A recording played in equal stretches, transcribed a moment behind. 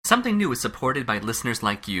Something New is supported by listeners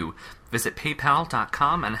like you. Visit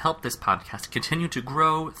paypal.com and help this podcast continue to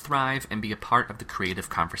grow, thrive, and be a part of the creative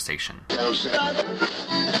conversation. Are you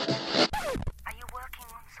working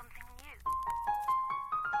on something new?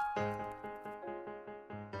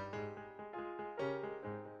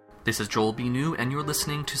 This is Joel B. New, and you're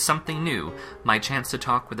listening to Something New, my chance to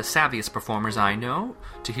talk with the savviest performers I know,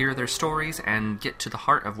 to hear their stories and get to the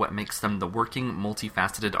heart of what makes them the working,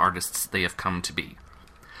 multifaceted artists they have come to be.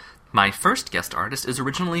 My first guest artist is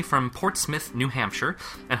originally from Portsmouth, New Hampshire,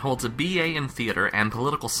 and holds a BA in Theater and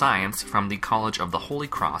Political Science from the College of the Holy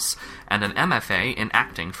Cross, and an MFA in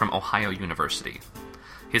Acting from Ohio University.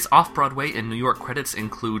 His off-Broadway and New York credits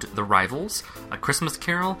include The Rivals, A Christmas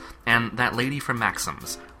Carol, and That Lady from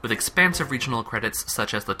Maxims, with expansive regional credits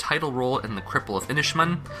such as the title role in The Cripple of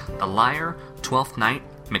Inishmaan, The Liar, Twelfth Night,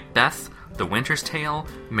 Macbeth, The Winter's Tale,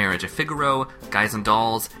 Marriage of Figaro, Guys and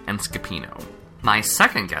Dolls, and Scapino. My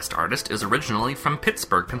second guest artist is originally from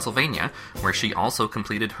Pittsburgh, Pennsylvania, where she also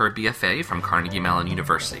completed her BFA from Carnegie Mellon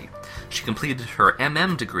University. She completed her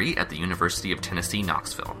MM degree at the University of Tennessee,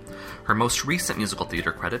 Knoxville. Her most recent musical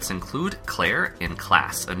theater credits include Claire in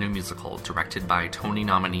Class, a new musical directed by Tony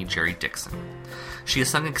nominee Jerry Dixon. She has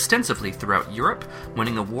sung extensively throughout Europe,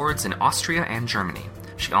 winning awards in Austria and Germany.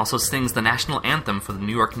 She also sings the national anthem for the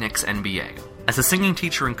New York Knicks NBA. As a singing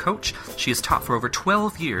teacher and coach, she has taught for over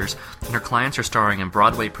 12 years, and her clients are starring in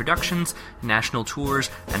Broadway productions, national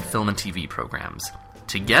tours, and film and TV programs.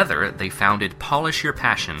 Together, they founded Polish Your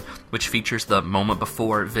Passion, which features the Moment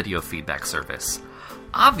Before video feedback service.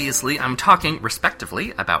 Obviously, I'm talking,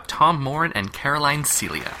 respectively, about Tom Moran and Caroline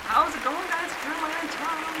Celia. How's it going, guys? Caroline and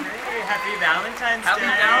Tom. Hey, happy Valentine's Happy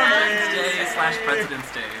Day! Valentine's Day /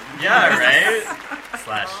 President's Day. Yeah, right?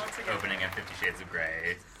 / opening of 50 Shades of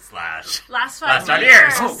Grey / Last 5 years.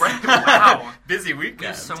 years. Oh, right. Wow. Busy We weekend.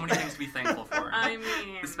 have so many things to be thankful for. I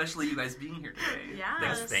mean, Especially you guys being here today.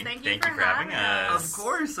 yes. Thank you you for having us.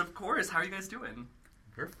 Of course. How are you guys doing?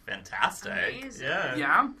 We're fantastic. Amazing. Yeah.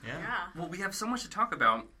 Yeah? Yeah. Well, we have so much to talk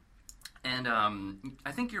about, and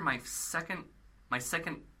I think you're my second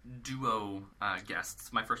duo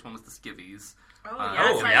guests. My first one was the Skivvies. Oh, Oh,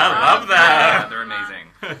 yes, yeah, I love that. Yeah, they're amazing.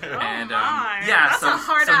 Oh, my. Yeah, That's so a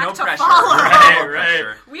hard so act no to pressure. follow. Right, No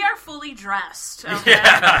pressure. We are fully dressed. Okay?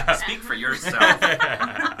 Yeah. Speak for yourself.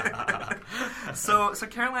 So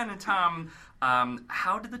Caroline and Tom,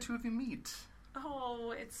 how did the two of you meet?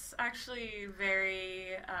 Oh, it's actually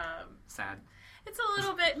very... Sad. It's a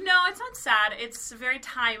little bit... No, it's not sad. It's very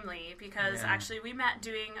timely because Yeah. actually we met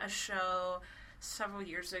doing a show several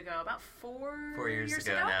years ago, about 4 years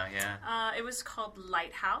ago now, yeah. It was called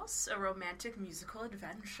Lighthouse, a romantic musical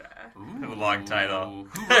adventure. Ooh. Long title.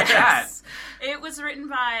 Who wrote that? Yes. It was written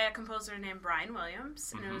by a composer named Brian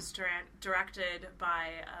Williams, and it was directed by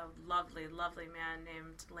a lovely, lovely man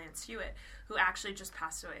named Lance Hewitt, who actually just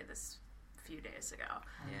passed away this few days ago.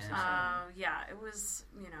 Yeah. It was,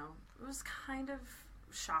 it was kind of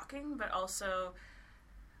shocking, but also,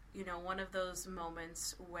 one of those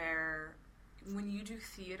moments where when you do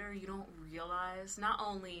theater, you don't realize not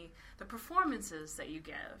only the performances that you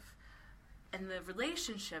give and the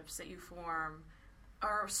relationships that you form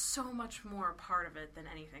are so much more a part of it than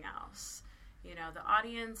anything else. The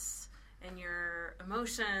audience and your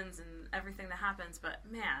emotions and everything that happens, but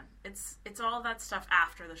man, it's all that stuff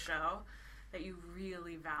after the show that you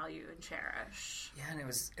really value and cherish. Yeah, and it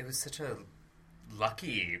was such a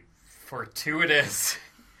lucky, fortuitous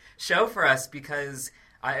show for us because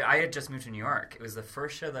I had just moved to New York. It was the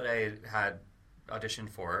first show that I had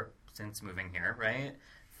auditioned for since moving here, right?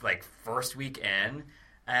 Like, first week in.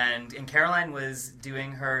 And Caroline was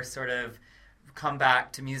doing her sort of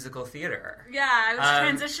comeback to musical theater. Yeah, I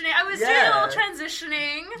was transitioning. I was doing a little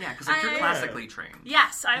transitioning. Yeah, because you're classically trained.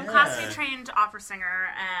 Yes, I'm Yeah. classically trained opera singer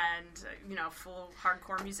and, full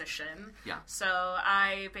hardcore musician. Yeah. So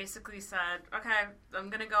I basically said, okay, I'm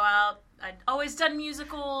going to go out. I'd always done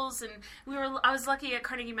musicals, and I was lucky at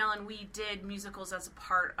Carnegie Mellon. We did musicals as a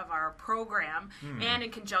part of our program and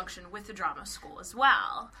in conjunction with the drama school as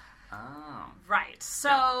well. Oh. Right. So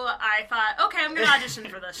I thought, okay, I'm going to audition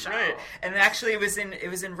for this show. Right. And actually it was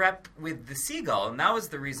in rep with The Seagull, and that was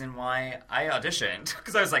the reason why I auditioned.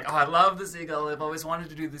 Because I was like, oh, I love The Seagull. I've always wanted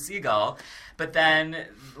to do The Seagull. But then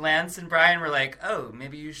Lance and Brian were like, oh,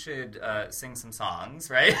 maybe you should sing some songs,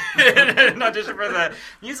 right? and audition for the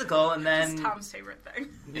musical. And then... It's Tom's favorite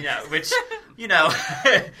thing. Yeah, which,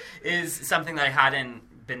 is something that I hadn't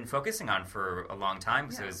been focusing on for a long time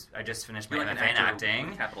because I just finished my You're like MFA an in actor acting.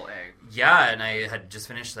 with a capital A. Yeah, and I had just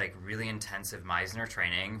finished really intensive Meisner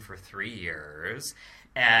training for 3 years,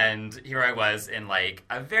 and here I was in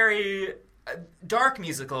a very a dark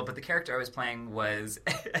musical, but the character I was playing was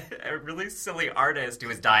a really silly artist who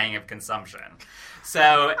was dying of consumption.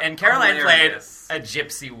 So, and Caroline Hilarious. played a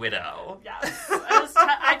gypsy widow. Yes.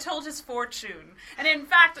 I told his fortune. And in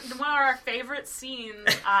fact, one of our favorite scenes,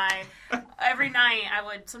 every night I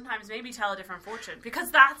would sometimes maybe tell a different fortune, because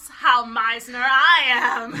that's how Meisner I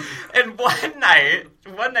am. And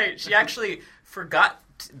one night, she actually forgot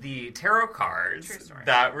the tarot cards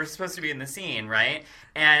that were supposed to be in the scene, right?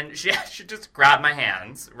 And she just grabbed my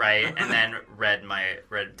hands, right, and then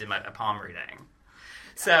did my palm reading.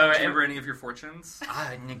 So, do you remember any of your fortunes?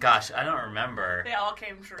 Gosh, I don't remember. They all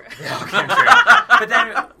came true. But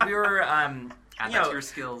then we were, Add that to your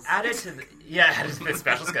skills. Added to the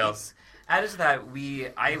special skills. Added to that,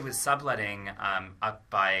 I was subletting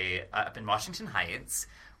up in Washington Heights,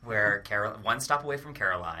 where one stop away from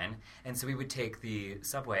Caroline, and so we would take the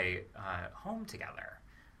subway home together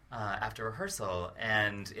after rehearsal,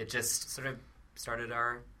 and it just sort of started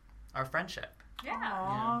our friendship. Yeah.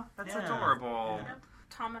 Aww, that's adorable. Yep.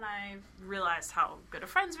 Tom and I realized how good of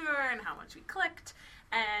friends we were and how much we clicked.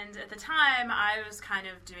 And at the time, I was kind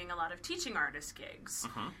of doing a lot of teaching artist gigs.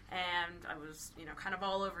 And I was, kind of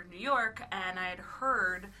all over New York, and I had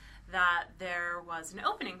heard that there was an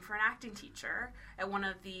opening for an acting teacher at one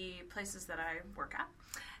of the places that I work at.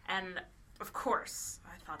 And of course,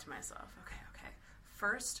 I thought to myself, okay,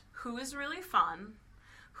 first, who is really fun,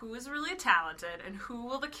 who is really talented, and who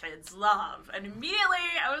will the kids love? And immediately,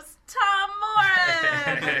 I was Tom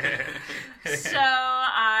Moran! So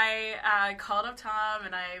I called up Tom,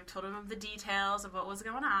 and I told him the details of what was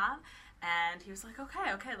going on. And he was like,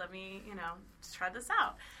 okay, let me, try this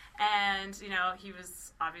out. And, he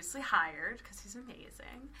was obviously hired because he's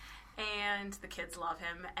amazing. And the kids love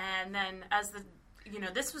him. And then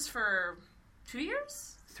this was for 2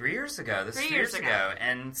 years? 3 years ago. This 3 3 years years ago.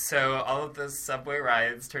 And so all of those subway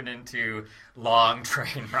rides turned into long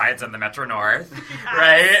train rides on the Metro North,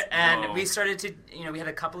 right? And Whoa. we started to, we had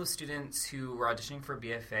a couple of students who were auditioning for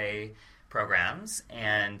BFA programs,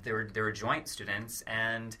 and they were joint students,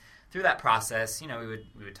 and through that process, we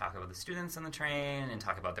would talk about the students on the train and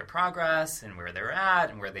talk about their progress and where they were at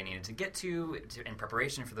and where they needed to get to in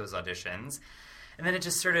preparation for those auditions. And then it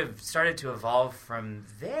just sort of started to evolve from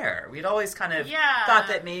there. We'd always kind of thought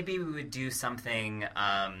that maybe we would do something,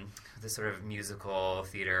 the sort of musical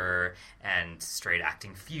theater and straight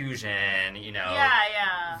acting fusion,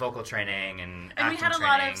 vocal training and acting we had a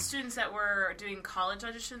training. lot of students that were doing college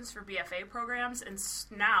auditions for BFA programs, and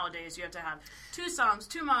nowadays you have to have 2 songs,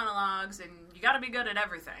 2 monologues, and you got to be good at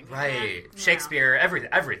everything. Right. Shakespeare, everything,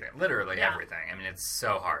 literally everything. I mean, it's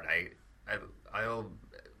so hard.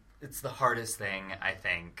 It's the hardest thing, I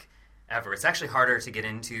think, ever. It's actually harder to get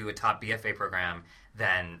into a top BFA program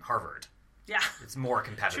than Harvard. Yeah. It's more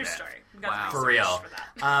competitive. True story. Wow. For real. For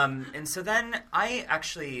that. And so then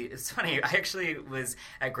it's funny, I actually was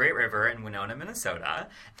at Great River in Winona, Minnesota,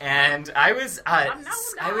 and I was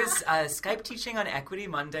Skype teaching on Equity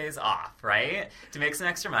Mondays off, right? To make some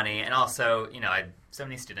extra money, and also, I had so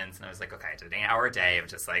many students, and I was like, okay, I did an hour a day of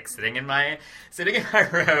just like sitting in my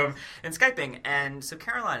room and Skyping. And so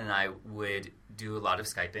Caroline and I would do a lot of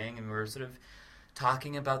Skyping, and we were sort of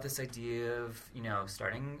talking about this idea of,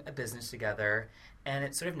 starting a business together, and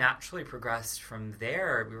it sort of naturally progressed from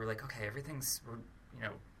there. We were like, okay, we're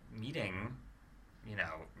meeting,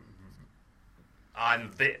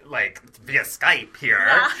 on via Skype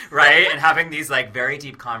here, right? And having these very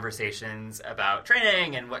deep conversations about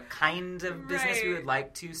training and what kind of business we would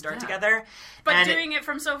like to start together. But doing it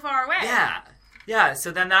from so far away. Yeah,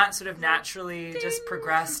 so then that sort of naturally just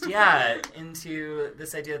progressed, into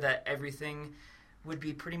this idea that everything would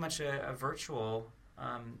be pretty much a virtual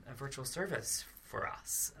service for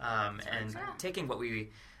us, and taking what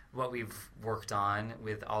we've worked on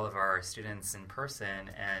with all of our students in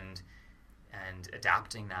person and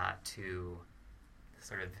adapting that to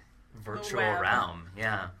sort of virtual realm.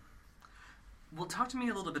 Yeah. Well, talk to me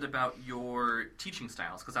a little bit about your teaching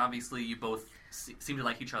styles, because obviously you both seem to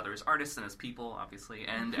like each other as artists and as people, obviously,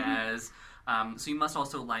 and as so you must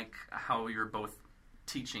also like how you're both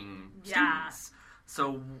teaching students.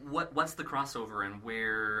 So what's the crossover, and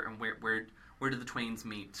where do the twains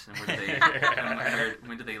meet, and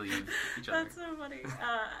when do they leave each other? That's so funny.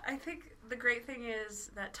 I think the great thing is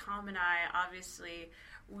that Tom and I, obviously,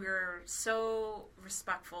 we're so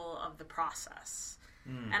respectful of the process.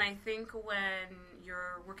 And I think when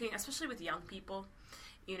you're working, especially with young people,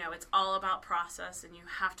 it's all about process, and you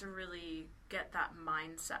have to really get that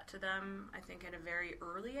mindset to them, I think, at a very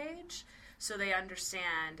early age, so they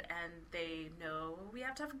understand and they know we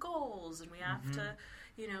have to have goals, and we have to,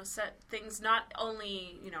 set things, not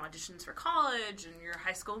only, auditions for college and your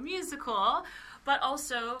High School Musical, but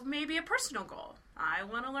also maybe a personal goal. I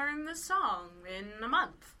want to learn this song in a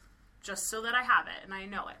month, just so that I have it and I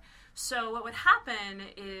know it. So what would happen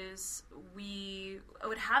is we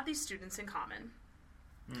would have these students in common,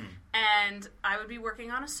 and I would be working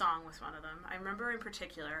on a song with one of them. I remember in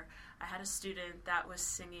particular, I had a student that was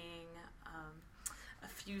singing a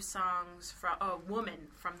few songs from a woman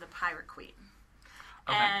from the Pirate Queen.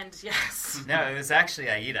 Okay. And yes. No, it was actually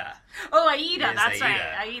Aida. Oh, Aida, that's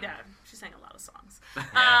Aida. Right. Aida. She sang a lot of songs.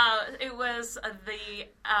 It was the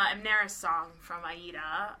Amneris song from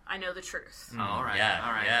Aida, I Know the Truth. All right. Yeah.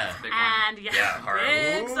 All right. Yeah. That's a big and one.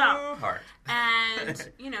 big song. Hard.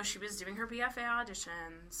 And, she was doing her BFA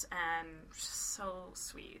auditions, and so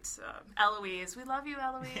sweet. Eloise, we love you,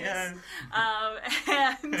 Eloise. Yes.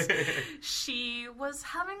 And she was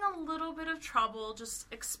having a little bit of trouble just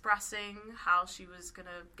expressing how she was going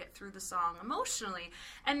to get through the song emotionally.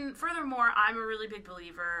 And furthermore, I'm a really big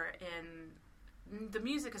believer in the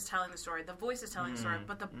music is telling the story, the voice is telling the story,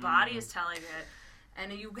 but the body is telling it.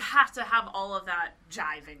 And you have to have all of that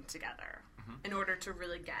jiving together in order to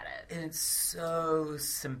really get it. And it's so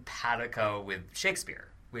simpatico with Shakespeare,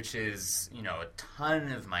 which is, a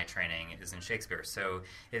ton of my training is in Shakespeare. So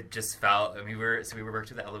it just felt, we worked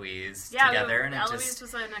with Eloise together. And Eloise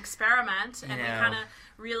was an experiment, and we kind of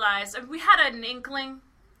realized, we had an inkling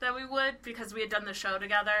that we would, because we had done the show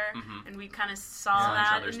together, and we kind of saw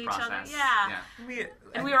that in each other. Yeah.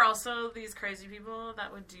 And we were also these crazy people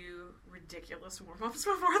that would do ridiculous warm-ups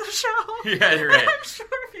before the show. Yeah, you're right. I'm sure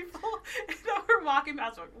people were walking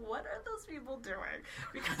past like, what are those people doing?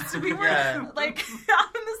 Because we were out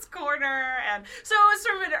in this corner, and so it was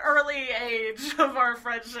from an early age of our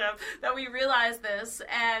friendship that we realized this.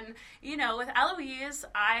 And, with Eloise,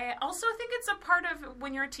 I also think it's a part of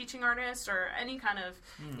when you're a teaching artist or any kind of,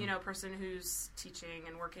 person who's teaching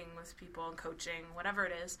and working with people and coaching, whatever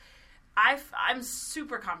it is, I'm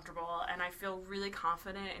super comfortable, and I feel really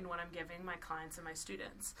confident in what I'm giving my clients and my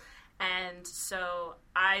students. And so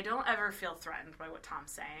I don't ever feel threatened by what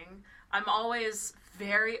Tom's saying. I'm always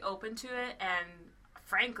very open to it, and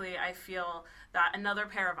frankly, I feel that another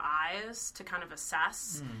pair of eyes to kind of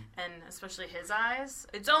assess, and especially his eyes,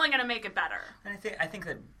 it's only going to make it better. And I think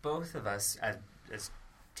that both of us as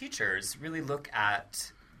teachers really look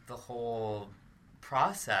at the whole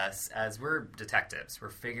process as we're detectives. We're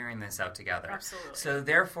figuring this out together. Absolutely. So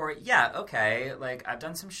therefore, I've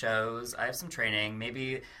done some shows, I have some training,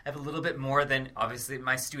 maybe I have a little bit more than, obviously,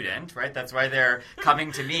 my student, right? That's why they're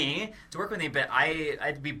coming to me to work with me, but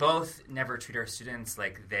we both never treat our students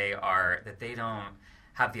like they don't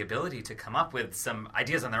have the ability to come up with some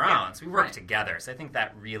ideas on their own. So we work together. So I think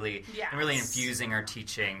that really infusing our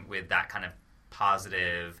teaching with that kind of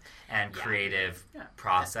positive and creative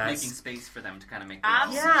process. Making space for them to kind of make their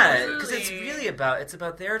own. Yeah, because it's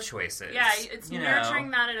about their choices. Yeah, it's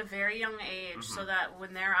nurturing that at a very young age so that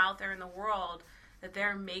when they're out there in the world, that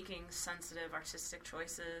they're making sensitive artistic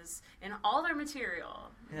choices in all their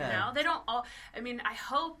material. Yeah. They don't all, I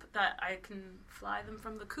hope that I can fly them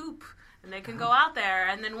from the coop and they can go out there,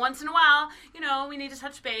 and then once in a while, we need to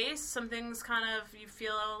touch base. Some things kind of, you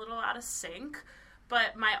feel a little out of sync.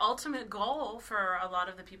 But my ultimate goal for a lot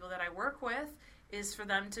of the people that I work with is for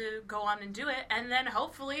them to go on and do it, and then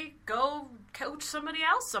hopefully go coach somebody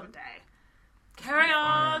else someday. Carry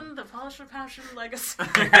on the Polish with Passion legacy.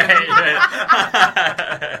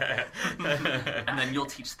 And then you'll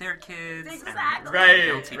teach their kids. Exactly. Right.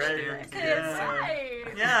 You'll teach their kids. Right.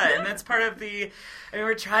 Yeah, and that's part of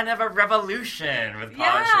we're trying to have a revolution with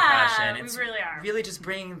Polish with Passion. We really are. Really just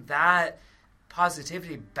bringing that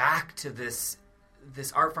positivity back to this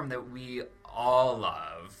art form that we all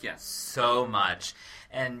love so much.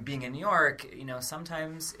 And being in New York,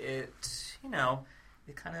 sometimes it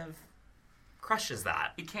kind of crushes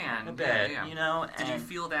that. It can. A bit, yeah. Did you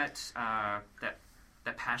feel that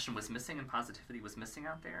that passion was missing and positivity was missing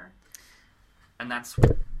out there? And that's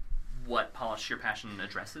what Polish Your Passion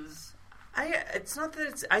addresses? It's not that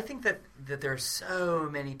it's... I think that there are so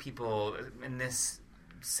many people in this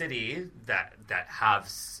city that have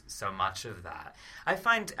so much of that. I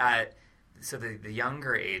find at the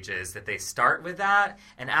younger ages that they start with that,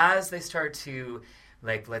 and as they start to,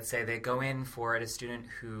 let's say they go in for a student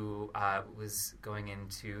who was going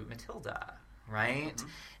into Matilda, right?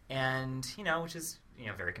 And which is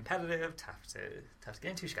very competitive, tough to get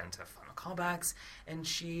into. She got into final callbacks, and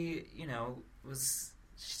she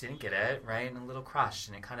she didn't get it, right? And a little crushed,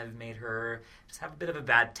 and it kind of made her just have a bit of a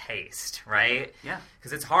bad taste, right? Yeah.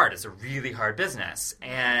 Because it's hard. It's a really hard business.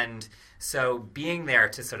 And so being there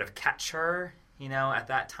to sort of catch her, at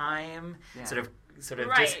that time, sort of sort of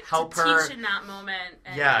right. just help to her teach in that moment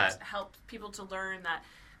and help people to learn that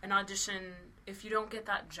an audition, if you don't get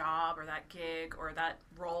that job or that gig or that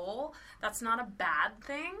role, that's not a bad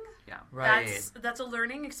thing. Yeah. Right. That's a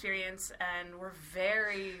learning experience, and we're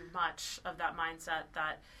very much of that mindset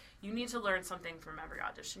that you need to learn something from every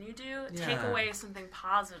audition you do. Yeah. Take away something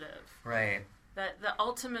positive. Right. That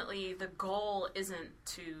ultimately the goal isn't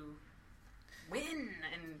to win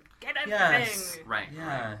and get everything. Yes. Right.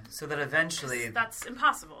 Yeah. So that eventually... That's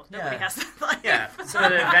impossible. Nobody has that life. Yeah. So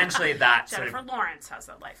that eventually that Jennifer sort of... Lawrence has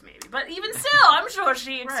that life, maybe. But even still, I'm sure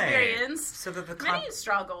she experienced So that the many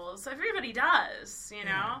struggles. Everybody does, you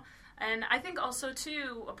know? And I think also,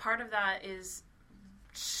 too, a part of that is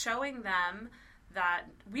showing them that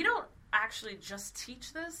we don't actually just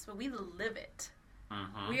teach this, but we live it.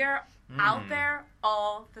 Mm-hmm. We are out there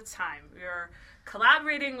all the time. We are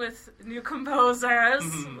collaborating with new composers,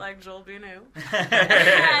 like Joel B. New,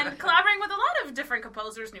 and collaborating with a lot of different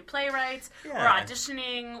composers, new playwrights. Yeah. We're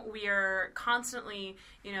auditioning. We are constantly,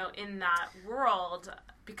 in that world,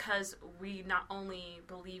 because we not only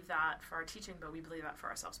believe that for our teaching, but we believe that for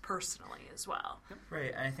ourselves personally as well.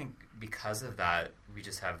 Right, and I think because of that, we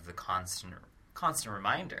just have the constant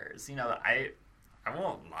reminders. I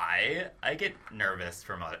won't lie. I get nervous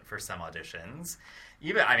for some auditions.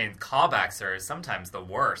 Callbacks are sometimes the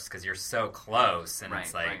worst because you're so close, and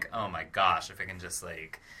it's like, oh my gosh, if I can just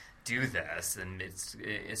do this, and it's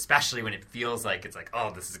especially when it feels like it's like,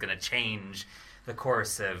 oh, this is going to change the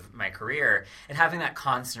course of my career, and having that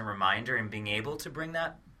constant reminder and being able to bring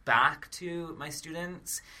that back to my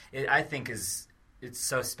students, I think it's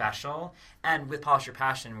so special. And with Polish Your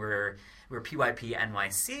Passion, we're PYP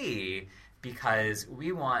NYC. Because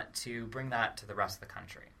we want to bring that to the rest of the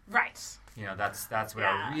country. Right. That's what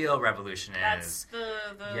our real revolution is.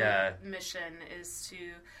 That's the mission, is to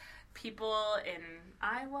people in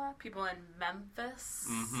Iowa, people in Memphis,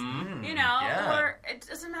 or it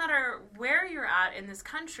doesn't matter where you're at in this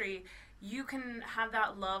country, you can have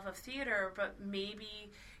that love of theater, but maybe...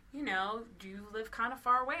 you live kind of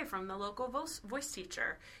far away from the local voice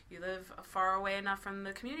teacher. You live far away enough from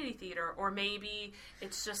the community theater. Or maybe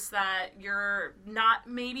it's just that you're not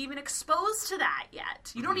maybe even exposed to that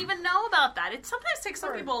yet. You don't even know about that. It sometimes takes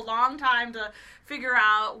some people a long time to figure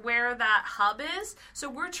out where that hub is. So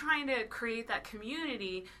we're trying to create that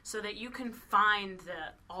community so that you can find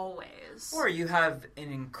that always. Or you have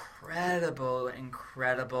an incredible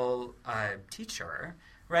teacher,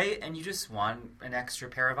 right? And you just want an extra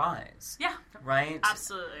pair of eyes. Yeah. Right?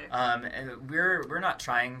 Absolutely. And we're not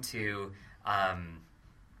trying to...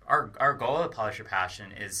 Our goal at Polish Your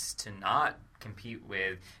Passion is to not compete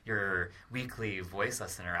with your weekly voice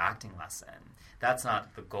lesson or acting lesson. That's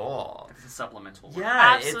not the goal. It's a supplemental work.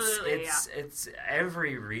 Yeah, absolutely. It's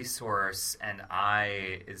every resource and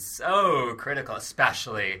eye is so critical,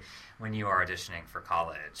 especially when you are auditioning for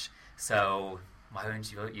college. So why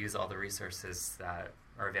wouldn't you use all the resources that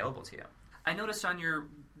are available to you? I noticed on your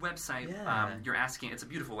website, you're asking. It's a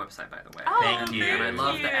beautiful website, by the way. Oh, thank you. And I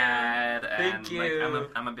love the ad. And, Thank you.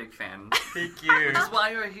 I'm a big fan. Thank you. Which is why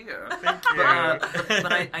you're here. Thank you.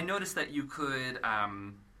 But I noticed that you could,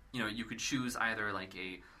 you could choose either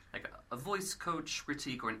a voice coach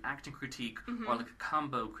critique or an acting critique or a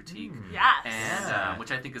combo critique. Yes. And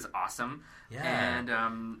which I think is awesome. Yeah.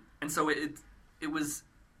 And so it was.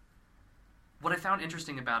 What I found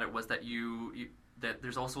interesting about it was that that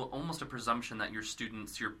there's also almost a presumption that your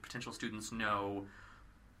potential students know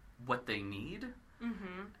what they need.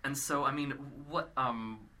 Mm-hmm. And so, what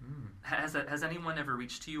has anyone ever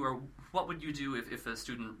reached to you, or what would you do if a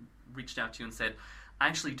student reached out to you and said, "I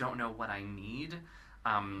actually don't know what I need.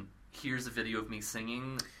 Here's a video of me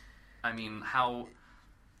singing."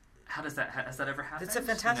 How does that has that ever happened? That's a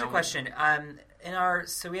fantastic question.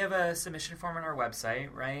 So we have a submission form on our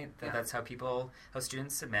website, right? That's how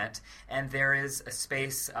students submit, and there is a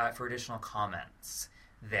space for additional comments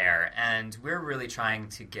there, and we're really trying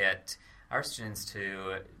to get our students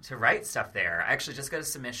to write stuff there. I actually just got a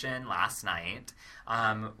submission last night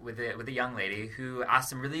with a young lady who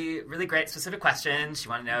asked some really, really great specific questions. She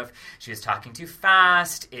wanted to know if she was talking too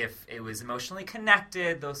fast, if it was emotionally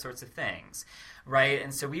connected, those sorts of things. Right,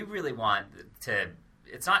 and so we really want to,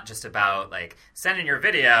 it's not just about send in your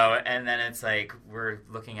video and then it's we're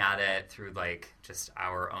looking at it through just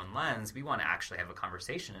our own lens. We want to actually have a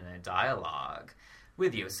conversation and a dialogue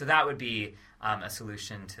with you. So that would be a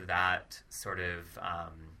solution to that sort of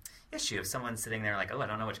issue. If someone's sitting there I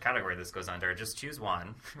don't know which category this goes under, just choose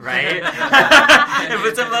one, right? And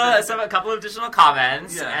put a couple of additional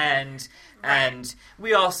comments, and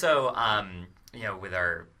we also,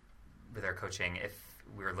 with our coaching, if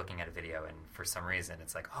we were looking at a video and for some reason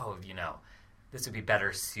it's this would be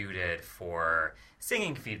better suited for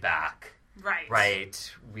singing feedback.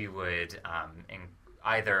 Right. We would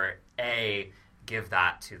either give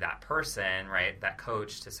that to that person, right, that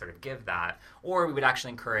coach, to sort of give that, or we would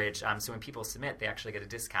actually encourage, so when people submit, they actually get a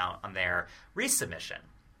discount on their resubmission.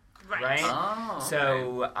 Right? Oh, okay.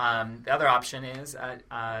 So the other option is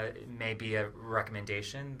maybe a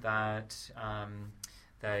recommendation that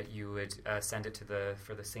that you would send it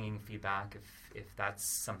for the singing feedback if that's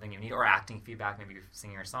something you need, or acting feedback. Maybe you're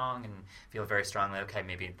singing your song and feel very strongly, okay,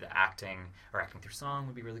 maybe the acting through song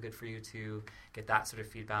would be really good for you to get that sort of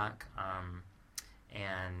feedback.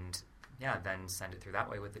 And yeah, then send it through that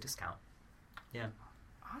way with the discount. Yeah.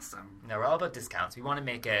 Awesome. No, we're all about discounts. We want to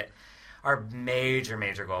make it, our major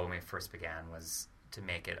goal when we first began was to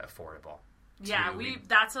make it affordable. Yeah,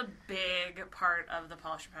 that's a big part of the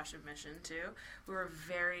Polish Your Passion mission too. We were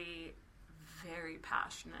very, very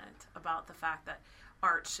passionate about the fact that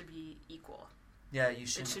art should be equal. Yeah, you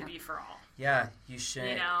should. It should be for all. Yeah, you should.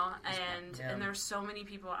 You know, and there's so many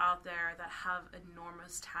people out there that have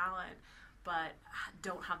enormous talent, but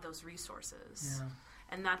don't have those resources. Yeah.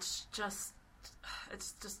 And that's just,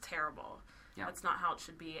 it's just terrible. Yeah. That's not how it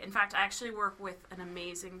should be. In fact, I actually work with an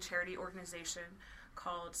amazing charity organization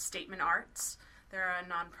called Statement Arts. They're a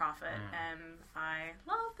nonprofit, and I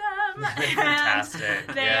love them. Fantastic.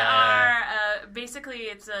 They are, basically,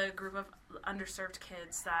 it's a group of underserved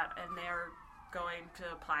kids and they're going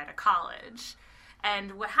to apply to college.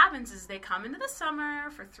 And what happens is they come into the summer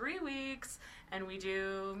for 3 weeks, and we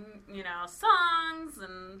do, songs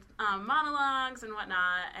and monologues and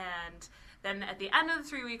whatnot. And then at the end of the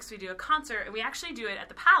 3 weeks, we do a concert, and we actually do it at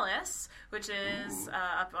the Palace, which is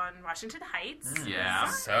up on Washington Heights. Yeah.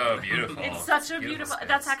 So beautiful. It's such a beautiful space.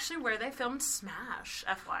 That's actually where they filmed Smash,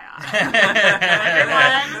 FYI.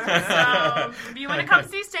 Everyone, so if you want to come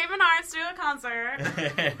see Statement Arts do a concert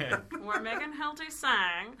where Megan Hilty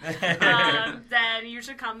sang, then you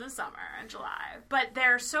should come this summer in July. But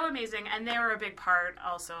they're so amazing, and they were a big part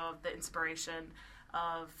also of the inspiration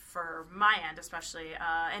for my end especially,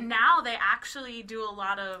 and now they actually do a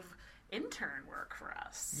lot of intern work for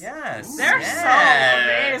us. Yes. They're so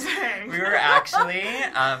amazing. We were actually,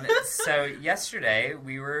 so yesterday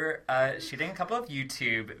we were shooting a couple of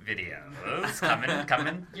YouTube videos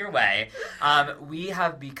coming your way. We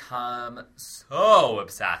have become so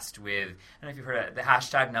obsessed with, I don't know if you've heard of the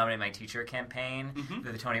hashtag Nominate My Teacher campaign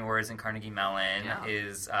that the Tony Awards and Carnegie Mellon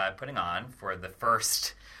is putting on for the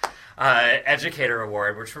first Educator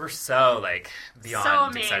Award, which we're so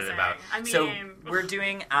beyond excited about. So we're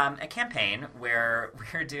doing a campaign where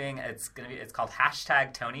it's called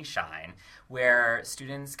hashtag Tony Shine, where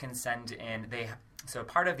students can send in so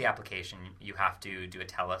part of the application you have to do a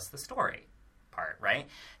tell us the story part, right?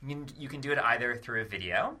 You can do it either through a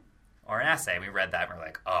video or an essay. We read that and we're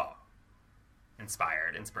like, oh,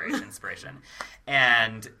 inspiration.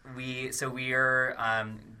 And we're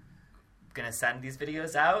going to send these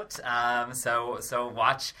videos out. So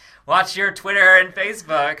watch your Twitter and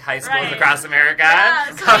Facebook, high schools across America,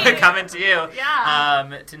 coming to you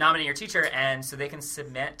to nominate your teacher. And so they can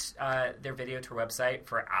submit their video to our website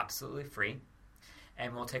for absolutely free.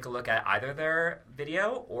 And we'll take a look at either their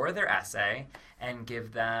video or their essay and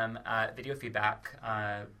give them video feedback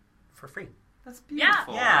for free. That's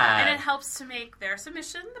beautiful. Yeah. And it helps to make their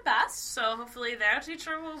submission the best, so hopefully their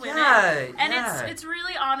teacher will win it. And it's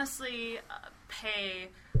really honestly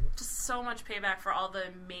just so much payback for all the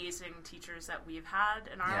amazing teachers that we've had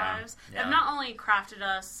in our lives. That have not only crafted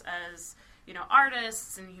us as,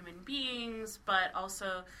 artists and human beings, but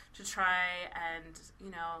also to try and,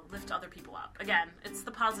 lift other people up. Again, it's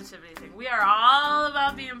the positivity thing. We are all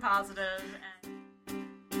about being positive.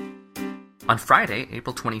 On Friday,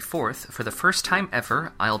 April 24th, for the first time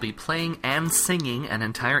ever, I'll be playing and singing an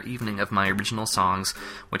entire evening of my original songs,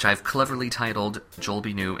 which I've cleverly titled Joel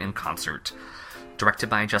B. New in Concert. Directed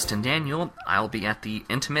by Justin Daniel, I'll be at the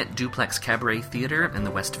Intimate Duplex Cabaret Theater in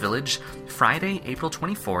the West Village, Friday, April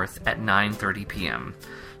 24th at 9:30 p.m.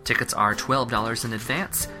 Tickets are $12 in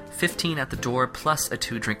advance, $15 at the door, plus a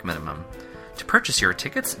 2-drink minimum. To purchase your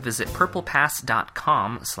tickets, visit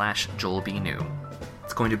purplepass.com/JoelBNew.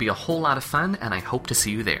 It's going to be a whole lot of fun, and I hope to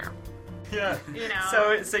see you there. Yeah.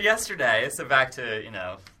 So yesterday, back to,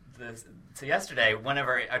 so yesterday,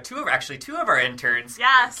 two of our interns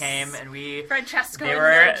came, and Francesco they and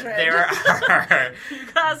were extra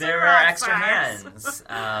hands.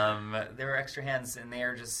 They were extra hands, and they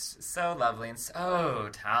are just so lovely and so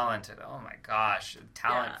talented. Oh my gosh,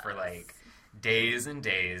 talent for days and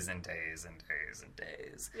days and days and days and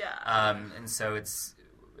days. Yeah. And so it's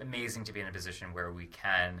amazing to be in a position where we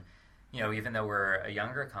can, even though we're a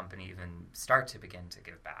younger company, even start to begin to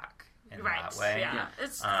give back. in Right. that way. Yeah. Yeah.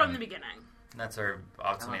 It's from the beginning. That's our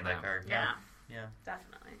ultimately I love like that. our Yeah.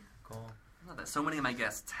 Definitely. cool. I love that. So many of my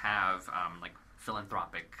guests have like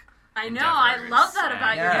philanthropic. I know. I love that endeavors,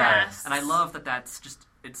 about your Yeah. guests. And I love that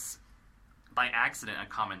it's by accident a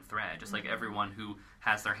common thread. Just like everyone who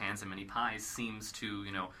has their hands in many pies seems to,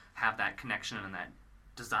 have that connection and that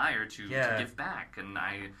desire to give back. And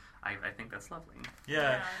I think that's lovely.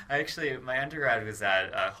 Yeah. My undergrad was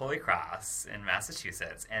at Holy Cross in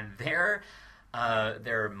Massachusetts, and their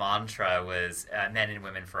mantra was men and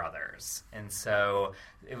women for others. And so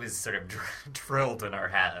it was sort of drilled in our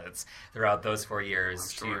heads throughout those 4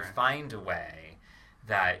 years to find a way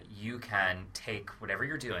that you can take whatever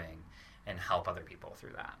you're doing and help other people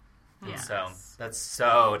through that. And so that's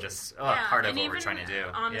so just part of what we're trying to do.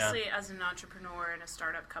 Honestly, as an entrepreneur in a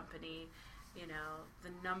startup company, the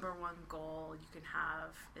number one goal you can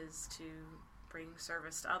have is to bring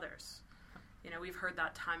service to others. We've heard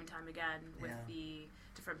that time and time again with the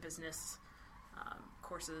different business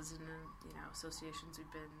courses and associations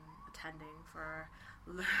we've been attending for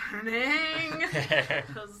learning.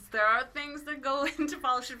 Because there are things that go into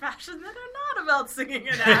Polish Fashion that are not about singing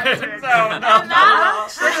and acting. And that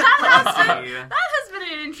has been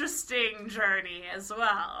an interesting journey as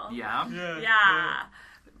well. Yeah.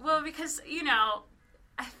 Well, because,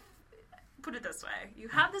 put it this way. You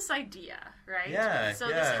have this idea, right? Yeah. So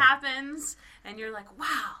this happens, and you're like,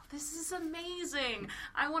 wow, this is amazing.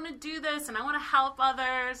 I want to do this, and I want to help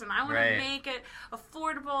others, and I want to make it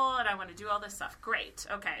affordable, and I want to do all this stuff. Great.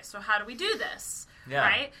 Okay, so how do we do this? Yeah.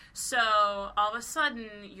 Right? So all of a sudden,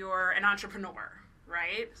 you're an entrepreneur.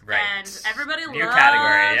 Right? And everybody New loves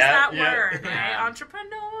category, that word, right? Yeah.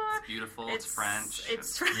 Entrepreneur. It's beautiful. It's French.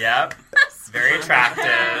 It's Yep. Very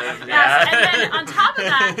attractive. Yes, and then on top of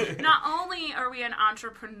that, not only are we an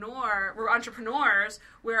entrepreneur, we're entrepreneurs,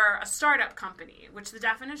 we're a startup company, which the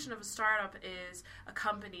definition of a startup is a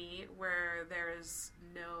company where there's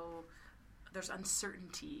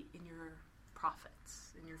uncertainty in your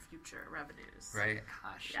profits, in your future revenues. Right.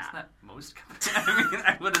 Gosh, Yeah. isn't that most companies?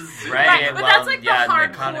 I would assume. Right. But that's like the hardcore,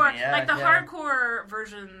 economy, hardcore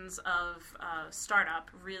versions of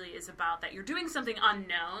startup really is about that you're doing something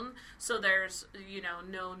unknown, so there's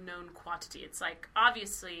no known quantity. It's like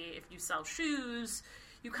obviously if you sell shoes,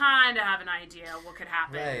 you kind of have an idea what could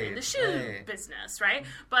happen in the shoe business, right?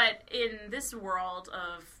 But in this world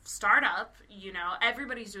of startup,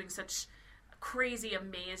 everybody's doing such crazy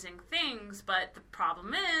amazing things, but the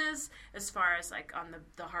problem is, as far as like on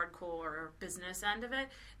the hardcore business end of it,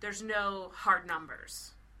 there's no hard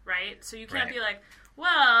numbers, right? So you can't be like,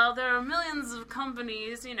 well, there are millions of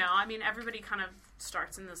companies, everybody kind of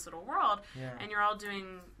starts in this little world, and you're all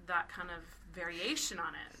doing that kind of variation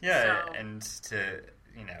on it. And to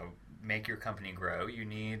make your company grow, you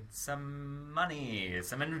need some money,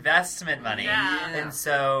 some investment money. And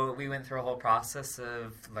so we went through a whole process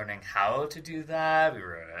of learning how to do that. We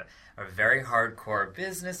wrote a very hardcore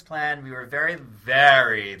business plan. We were very,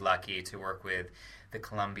 very lucky to work with the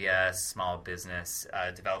Columbia Small Business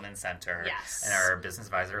Development Center and our business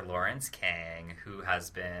advisor, Lawrence Kang, who has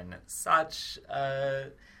been such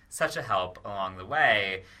a help along the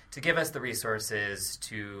way to give us the resources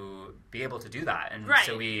to be able to do that. And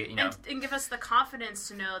so we, and give us the confidence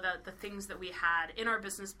to know that the things that we had in our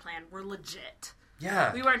business plan were legit.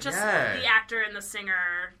 Yeah. We weren't just the actor and the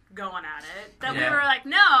singer going at it. That we were like,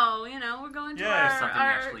 no, we're going to our... something we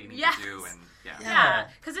actually need to do. And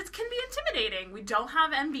because it can be intimidating. We don't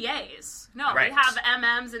have MBAs. No, Right. we have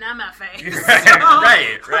MMs and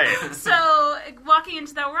MFAs. Right. So walking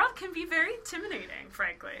into that world can be very intimidating,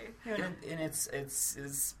 frankly. And it's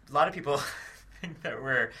a lot of people think that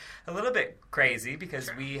we're a little bit crazy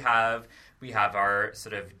because we have our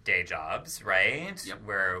sort of day jobs, right?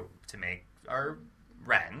 Where to make our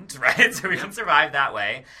rent, right? So we can survive that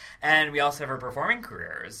way. And we also have our performing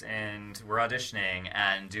careers, and we're auditioning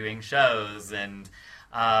and doing shows and,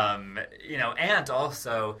 and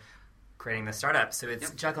also creating the startup. So it's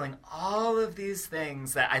juggling all of these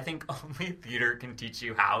things that I think only theater can teach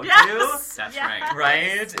you how to. That's right.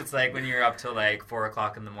 Right? It's like when you're up till like 4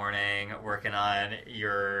 o'clock in the morning working on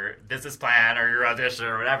your business plan or your audition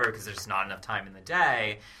or whatever because there's not enough time in the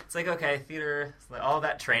day. It's like, okay, theater, like all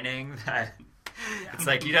that training that it's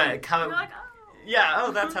like you don't come. You're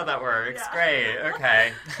like, that's how that works. Great.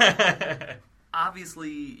 Okay.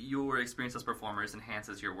 Obviously, your experience as performers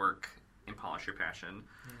enhances your work in Polish Your Passion.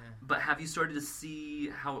 But have you started to see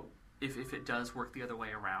how, if it does work the other way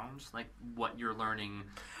around, like what you're learning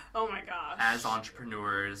oh my gosh, as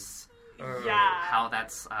entrepreneurs, how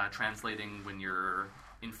that's translating when you're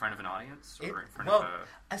in front of an audience or in front of a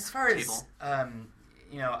as far table? as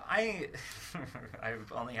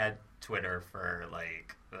I've only had Twitter for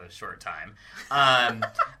like a short time.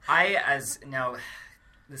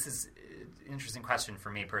 This is an interesting question for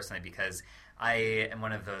me personally because I am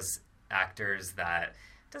one of those actors that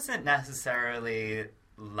doesn't necessarily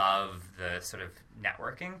love the sort of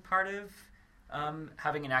networking part of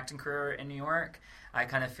having an acting career in New York. I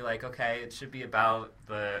kind of feel like, okay, it should be about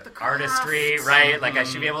the artistry, right? Like I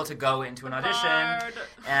should be able to go into an audition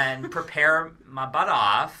and prepare my butt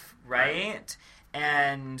off, right?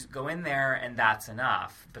 And go in there, and that's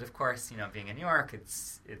enough. But of course, being in New York,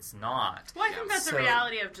 it's not. Well, I think that's the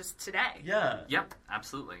reality of just today. Yeah. Yep,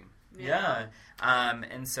 absolutely. Yeah.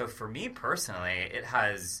 And so for me personally, it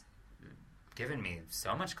has given me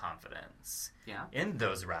so much confidence in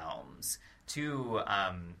those realms to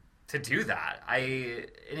do that. And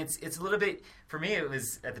it's a little bit, for me, it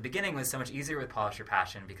was, at the beginning, was so much easier with Polish Your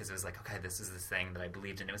Passion because it was like, okay, this is this thing that I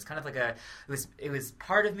believed in. It was kind of like it was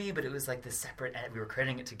part of me, but it was like this separate, we were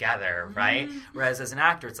creating it together, right? Whereas as an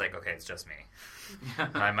actor, it's like, okay, it's just me.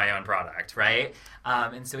 I'm my own product, right?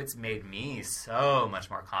 And so it's made me so much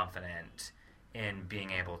more confident in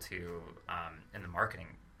being able to, in the marketing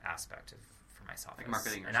aspect for myself. Like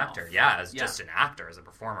marketing an yourself. Actor. Yeah, as just an actor, as a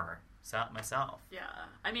performer. Myself. Yeah.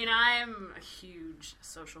 I mean, I'm a huge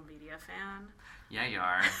social media fan. Yeah, you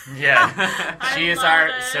are. Yeah. She is our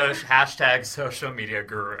it. social media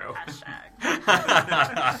guru. I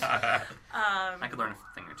could learn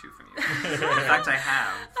a thing or two from you. In fact, I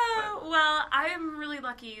have. Well, I'm really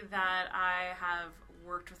lucky that I have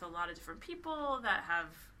worked with a lot of different people that have,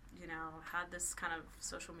 had this kind of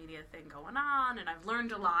social media thing going on, and I've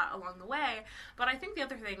learned a lot along the way. But I think the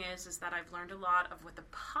other thing is that I've learned a lot of what the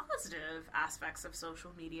positive aspects of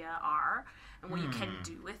social media are and what you can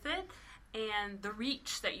do with it and the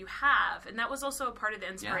reach that you have. And that was also a part of the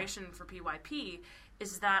inspiration for PYP,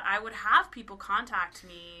 is that I would have people contact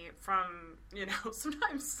me from,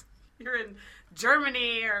 sometimes you're in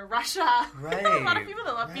Germany or Russia. Right. A lot of people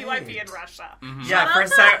that love PYP in Russia. Mm-hmm. Yeah, for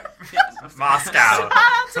Moscow. Shout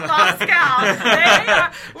out to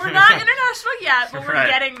Moscow. We're not international yet, but we're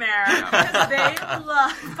getting there because they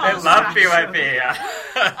love PYP. Yeah.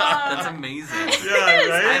 That's amazing.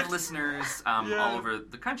 I have listeners all over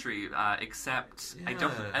the country, except I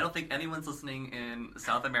don't think anyone's listening in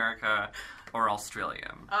South America or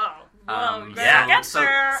Australia. Oh. Well, get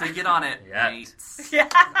there. So get on it, mates.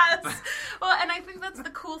 Yes. Well, and I think that's the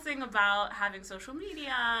cool thing about having social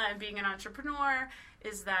media and being an entrepreneur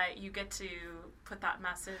is that you get to put that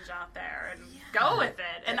message out there and go with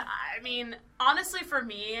it. And I mean, honestly, for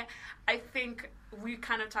me, I think we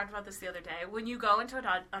kind of talked about this the other day. When you go into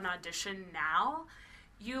an audition now,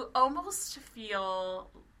 you almost feel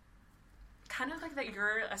kind of like that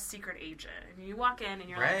you're a secret agent, and you walk in and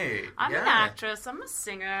you're like, I'm an actress, I'm a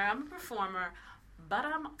singer, I'm a performer, but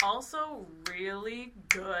I'm also really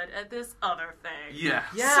good at this other thing. Yeah.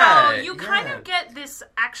 So you kind of get this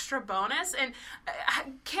extra bonus, and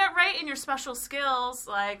can't write in your special skills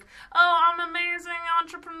like, oh, I'm an amazing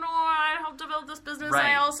entrepreneur, I helped develop this business,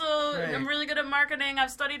 I also am really good at marketing,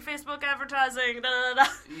 I've studied Facebook advertising,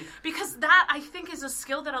 because that, I think, is a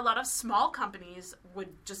skill that a lot of small companies would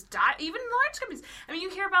just die, even large companies. I mean, you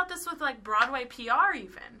hear about this with, like, Broadway PR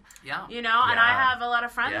even. Yeah. And I have a lot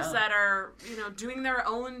of friends that are, doing their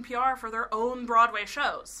own PR for their own Broadway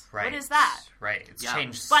shows. Right. What is that? Right. It's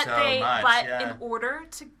changed but so much. But in order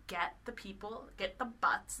to get the people, get the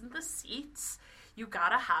butts in the seats, you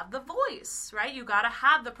gotta have the voice, right? You gotta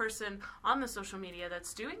have the person on the social media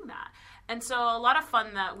that's doing that. And so a lot of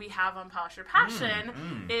fun that we have on Polish Your Passion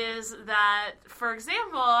is that, for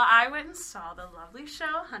example, I went and saw the lovely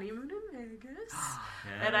show Honeymoon in Vegas,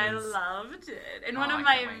 and I loved it. And one of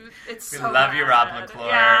my, it's we so love bad. you, Rob McClure.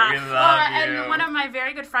 Yeah. We love you. And one of my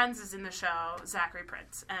very good friends is in the show, Zachary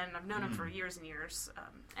Prince, and I've known him for years and years.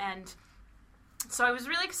 And so I was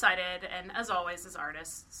really excited, and as always, as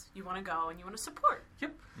artists, you want to go and you want to support.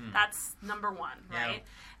 Yep. That's number one, right? Yeah.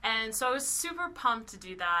 And so I was super pumped to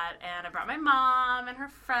do that, and I brought my mom and her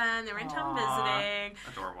friend. They were in town visiting.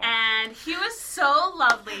 Adorable. And he was so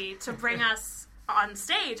lovely to bring us on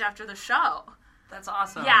stage after the show. That's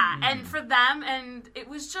awesome. Yeah, and for them, and it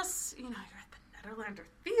was just, you're at the Nederlander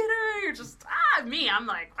Theater, you're just, I'm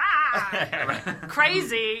like,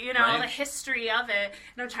 crazy, the history of it.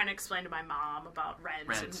 And I'm trying to explain to my mom about rent.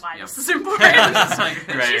 And why this is important.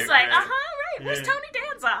 And she's like, where's Tony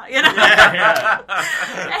Danza? And,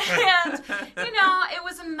 it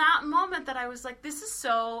was in that moment moment that I was like, this is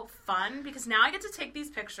so fun because now I get to take these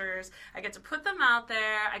pictures, I get to put them out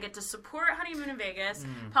there, I get to support Honeymoon in Vegas,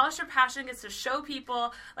 Polish Your Passion gets to show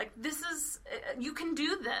people, like, this is, you can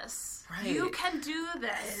do this. Right. You can do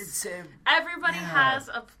this. It's, Everybody has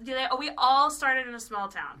we all started in a small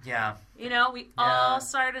town. Yeah. You know, we all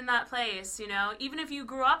started in that place, you know. Even if you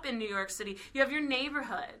grew up in New York City, you have your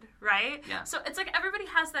neighborhood, right? Yeah. So it's like everybody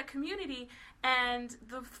has that community. And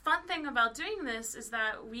the fun thing about doing this is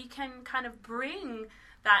that we can kind of bring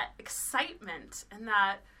that excitement and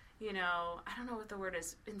that, you know, I don't know what the word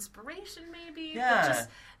is, inspiration maybe? Yeah. But just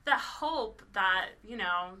the hope that, you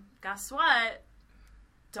know, guess what?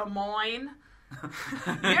 Des Moines,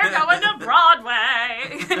 you're going to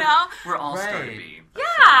Broadway, you know? We're all Right. starting to be.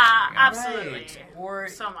 Yeah, absolutely. Right. Or,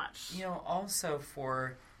 so much. you know, also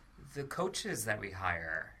for the coaches that we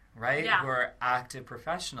hire, right? Yeah. Who are active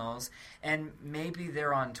professionals, and maybe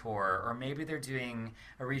they're on tour, or maybe they're doing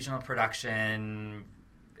a regional production,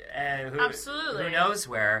 Absolutely. who knows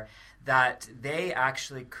where, that they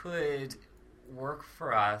actually could work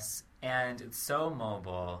for us, and it's so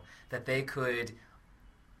mobile that they could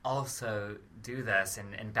also do this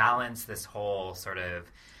and balance this whole sort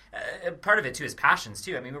of part of it too is passions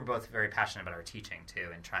too. I mean, we're both very passionate about our teaching too,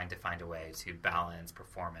 and trying to find a way to balance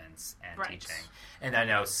performance and Right. teaching. And I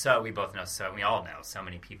know we all know so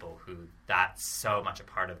many people who that's so much a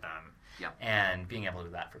part of them. Yeah. And being able to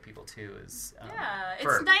do that for people too is It's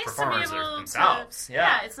for nice to be performers able themselves. to.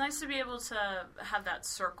 Yeah. It's nice to be able to have that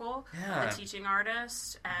circle, Yeah. the teaching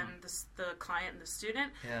artist and the client and the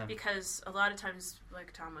student, Yeah. because a lot of times,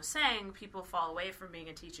 like Tom was saying, people fall away from being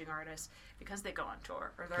a teaching artist because they go on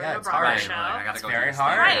tour or they're in a it's Broadway hard. show. Like, I gotta It's go very do this thing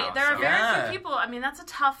hard. Right, now, there are so- very Yeah. few people. I mean, that's a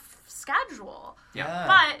tough schedule. Yeah.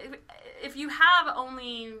 But if you have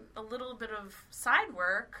only a little bit of side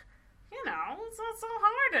work, you know, it's not so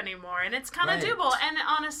hard anymore. And it's kind of Right. doable. And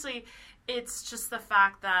honestly, it's just the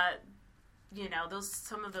fact that, you know,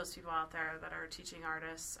 some of those people out there that are teaching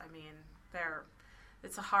artists, I mean,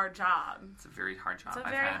 it's a hard job. It's a very hard job. It's a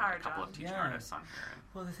very I've had hard a couple job. of teaching Yeah. artists on here.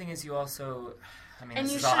 Well, the thing is, you also, I mean, And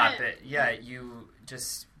this you is all shouldn't- happen. Yeah, you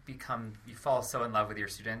just you fall so in love with your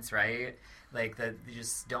students, right? Like that, you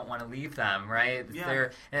just don't want to leave them, right? Yeah.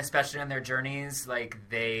 And especially on their journeys, like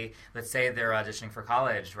let's say they're auditioning for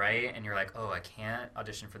college, right? And you're like, oh, I can't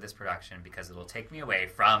audition for this production because it'll take me away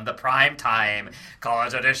from the prime time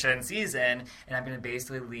college audition season, and I'm going to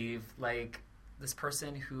basically leave like this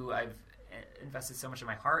person who I've invested so much of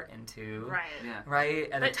my heart into, Right. Yeah. right?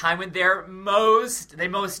 At a But- time when they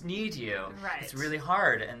most need you. Right. It's really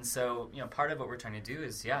hard. And so, you know, part of what we're trying to do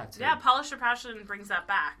is, Polish Your Passion brings that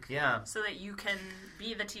back. Yeah. So that you can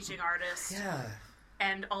be the teaching artist Yeah.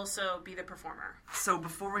 and also be the performer. So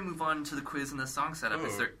before we move on to the quiz and the song setup,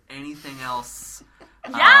 is there anything else?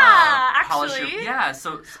 Actually.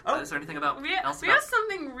 So is there anything about We else have about?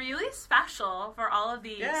 something really special for all of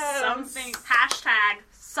these Yes.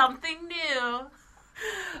 something new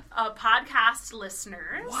podcast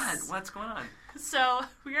listeners. What's going on? So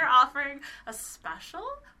we are offering a special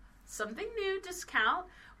something new discount,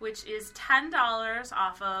 which is $10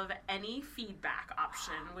 off of any feedback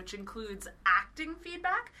option, which includes acting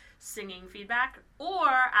feedback, singing feedback, or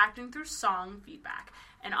acting through song feedback.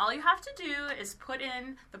 And all you have to do is put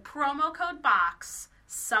in the promo code box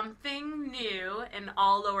something new in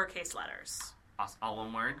all lowercase letters. All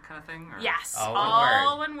one word kind of thing? Or? Yes, All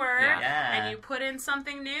all one one word. Yeah. And you put in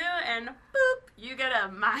something new, and boop, you get a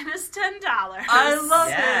minus $10. I love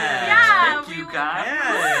Yeah. it. Yeah, Thank you we- guys.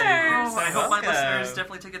 Yes. Oh, I hope my Welcome. listeners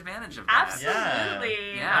definitely take advantage of that.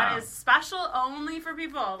 Absolutely. Yeah. That is special only for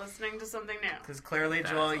people listening to something new. Because clearly, That's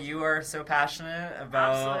Joel, awesome. you are so passionate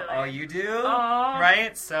about Absolutely. all you do, Aw.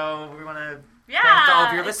 right? So we want to Yeah. thank all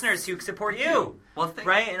of your it's- listeners who support you, Well,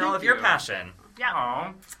 right? And all of your you. passion. Yeah.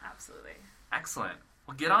 Oh, Absolutely. excellent.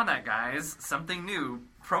 Well, get on that, guys. Something new.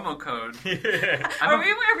 Promo code. Are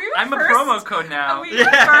we I'm a first? promo code now. Are we your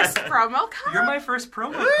first promo code? You're my first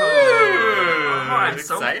promo code. Ooh, I'm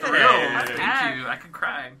so excited. thrilled. Thank Yeah. you. I could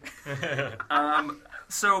cry.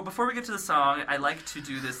 So before we get to the song, I like to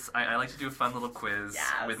do this. I like to do a fun little quiz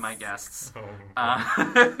Yes. with my guests. Oh.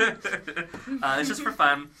 It's just for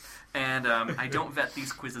fun, and I don't vet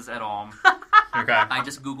these quizzes at all. Okay. I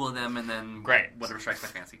just Google them and then Great. whatever strikes my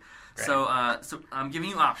fancy. Great. So I'm giving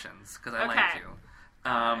you options because I like Okay. to.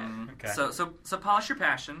 Okay. So polish your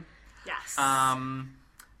passion. Yes.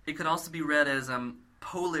 It could also be read as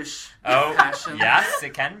Polish Oh, passion. yes,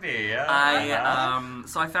 it can be. Yeah.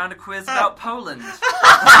 So I found a quiz about Poland.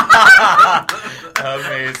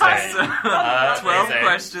 Amazing. So, 12 Amazing.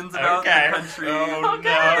 questions about Okay. the country, Oh,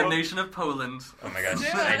 the no. nation of Poland. Oh my gosh,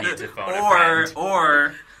 I need to phone a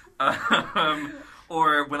friend.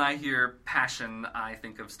 Or when I hear passion, I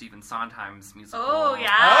think of Stephen Sondheim's musical. Oh,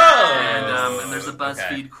 yeah. And there's a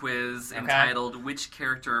BuzzFeed quiz Okay. entitled "Which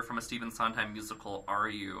character from a Stephen Sondheim musical are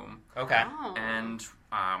you?" Okay. Oh. And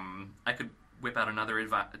I could whip out another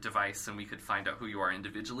device, and we could find out who you are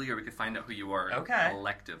individually, or we could find out who you are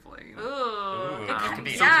collectively. Ooh. That could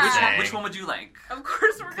be So interesting. which one would you like? Of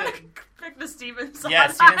course, we're going to pick the Steven Sondheim. Yeah,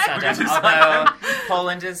 Stephen Sondheim. do Although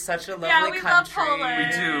Poland is such a lovely Yeah, we love country. Poland.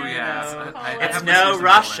 We do, yes. Poland. I It's have no listened to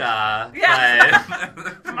Russia, Yeah.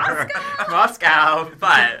 but Moscow. Moscow,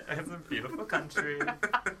 but it's a beautiful country.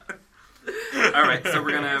 All right, so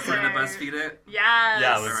we're gonna BuzzFeed it. Yes.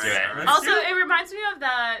 Yeah, let's do it. Alright. Also, it reminds me of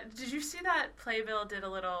that. Did you see that Playbill did a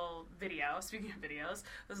little video? Speaking of videos,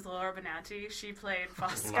 it was Laura Benanti. She played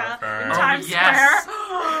Fosca Love her. in Oh, Times yes.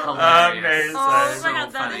 Square. Hilarious. Amazing. Oh So my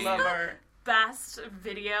god, that funny. is Love the her. best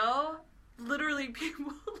video. Literally,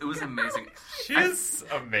 people. It was amazing. She's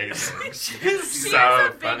amazing. She's She so is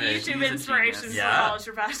a big funny. YouTube She's a inspiration genius. for Yeah. College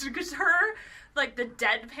for Fashion because her, like the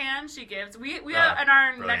deadpan she gives. We Oh, have, in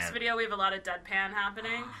our brilliant. next video we have a lot of deadpan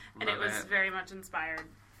happening, and it Love was it. very much inspired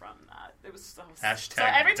from that. It was so. Hashtag so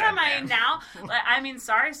every time deadpan.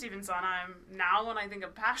 sorry, Stephen Sondheim. Now when I think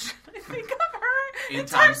of passion, I think of her In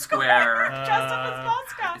Times Square. dressed up as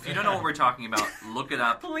Fosca. If you don't know what we're talking about, look it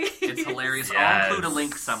up. Please, It's hilarious. Yes. I'll include a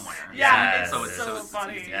link somewhere. Yeah, Yes. it's so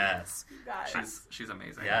funny. easy. Yes. Guys. She's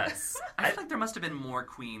amazing. Yes. I feel like there must have been more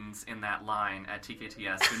queens in that line at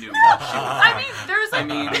TKTS who knew what she was. I mean, there's like I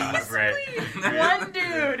mean, basically one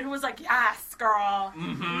dude who was like, "Yes, girl,"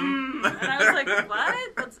 and I was like,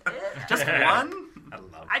 "What? That's it?" Just one? I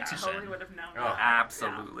love I passion. totally would have known. Oh, that.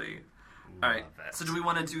 Absolutely. All right. Love it. So do we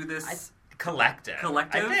want to do this Collective.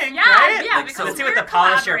 Collective? I think, Yeah, right? yeah, Like, because so let's see we're what the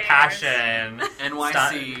Polish Your collaborators. Passion.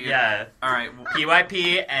 NYC? Yeah. All right.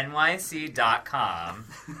 PYPNYC.com.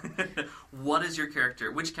 What is your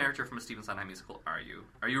character? Which character from a Stephen Sondheim musical are you?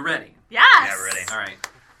 Are you ready? Yes. Yeah, ready. All right.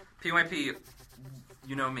 PYP,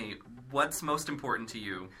 you know me. What's most important to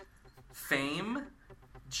you? Fame,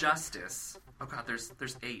 justice. Oh God, there's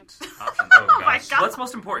 8 options. Oh, Oh my gosh. God. What's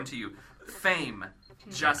most important to you? Fame,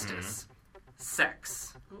 justice,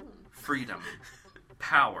 sex, freedom,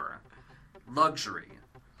 power, luxury,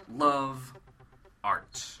 love,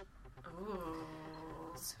 art. Ooh.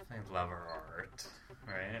 I love our art.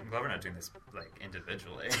 Right? I'm glad we're not doing this, like,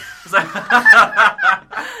 individually.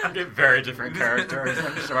 I'm getting very different characters,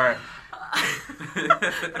 I'm sure.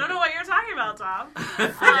 I don't know what you're talking about, Tom.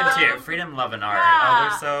 Freedom, too. Freedom, love, and art. yeah. Oh,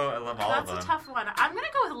 they're so... I love all That's of a them. tough one. I'm gonna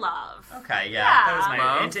go with love. Okay, yeah. Yeah. That was my...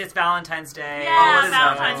 Love? It's Valentine's Day. Yeah, Oh, it is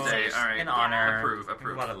Valentine's Day. Day. All right. In honor. Approve. A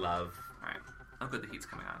lot of love. All right. Oh, good. The heat's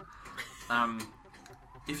coming on.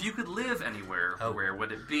 If you could live anywhere, where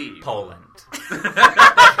would it be? Poland.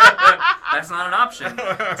 That's not an option.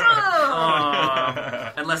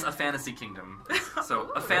 Oh. Unless a fantasy kingdom.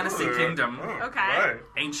 So, a fantasy kingdom. Okay.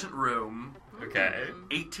 Ancient Rome. Okay.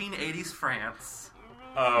 1880s France.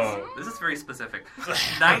 Oh. This is very specific.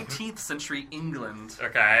 19th century England.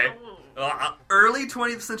 Okay. Early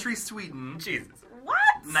 20th century Sweden. Jesus. What?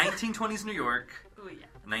 1920s New York. Ooh, yeah.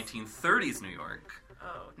 1930s New York.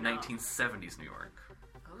 Oh, no. 1970s New York.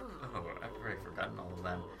 Oh, I've already forgotten all of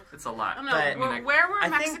them. It's a lot. I don't know. But- Where were I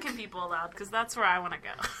Mexican think- people allowed? Because that's where I want to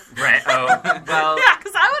go. Right. Oh, well... Yeah,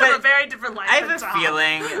 because I would have but a very different life I have than a Tom.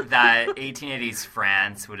 feeling that 1880s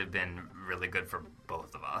France would have been really good for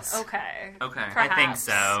both of us. Okay. Okay. Perhaps. I think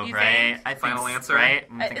so, You right? think? I think Final answer? right?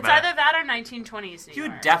 When you It's think about either that or 1920s New You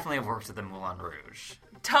York. would definitely have worked at the Moulin Rouge.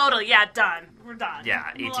 Totally, yeah, done. We're done. Yeah,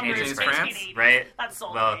 Moulin 1880s Rouge, France, 1880s. right? That's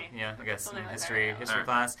sold Well, me. yeah, I guess Something like history that. Alright.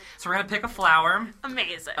 class. So we're going to pick a flower.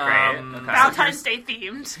 Amazing. Right. Um, Okay. Valentine's Day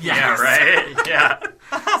themed. Yes. Yeah, right? Yeah.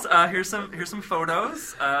 So, here's some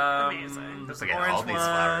photos. Amazing. Looks Some like all orange these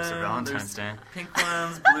flowers are ones, Valentine's there's Day. Pink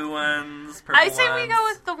ones, blue ones, purple I say we go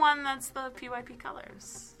ones. with the one that's the PYP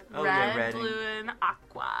colors. Oh, red, yeah, red. blue, and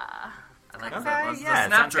aqua. I like Okay, that. That's yeah,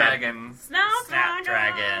 the sounds good. Snapdragon.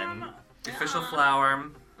 Snapdragon. The official flower.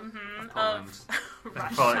 Mm-hmm. Poland.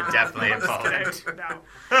 Russia. Definitely in Just Poland. kidding. No.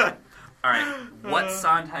 All right. What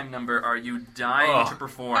Sondheim number are you dying Oh. to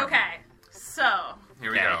perform? Okay, so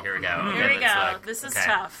Here we Okay, go. here we go. here Okay, we let's go. look. This is Okay.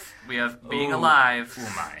 tough. We have Being Ooh. Alive.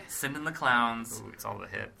 Ooh, my. Sin in the Clowns. Ooh, it's all the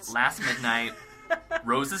hits. Last Midnight.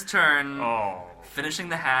 Rose's Turn. Oh. Finishing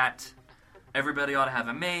the Hat. Everybody Ought to Have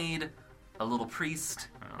a Maid. A Little Priest.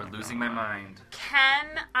 Or Oh, Losing God. My Mind. Can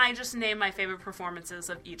I just name my favorite performances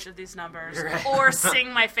of each of these numbers, Right. or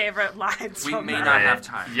sing my favorite lines We from may them? not have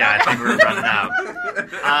time. Yeah, I think we're running out.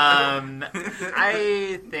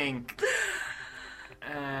 I think.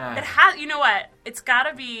 It has. You know what? It's got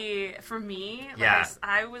to be for me. Like Yeah.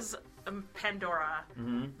 I was Pandora,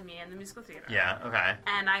 Mm-hmm. me and the musical theater. Yeah, okay.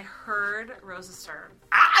 And I heard Rose's Turn.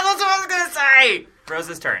 That's what I was going to say!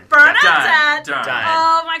 Rose's Turn. Bernadette! Done.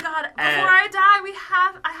 Oh my god. Before And- I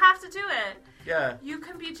die, I have to do it. Yeah. You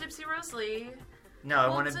can be Gypsy Rose Lee. No, I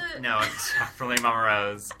Well, want it's to. a- No, it's definitely Mama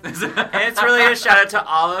Rose. And it's really a shout out to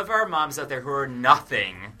all of our moms out there who are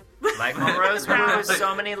nothing like Mama Rose. Who are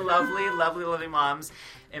so many lovely, lovely, lovely moms.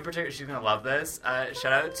 In particular, she's gonna love this.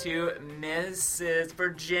 Shout out to Mrs.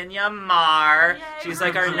 Virginia Marr. Yay, She's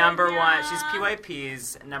like our Virginia. number one. She's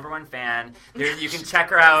PYP's number one fan. There, you can check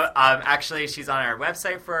her out. Actually, she's on our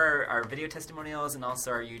website for our video testimonials and also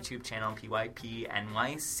our YouTube channel PYP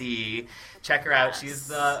NYC. Check her out. Yes. She's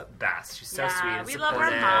the best. She's so Yeah, sweet and we love our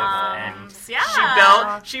supportive. moms. And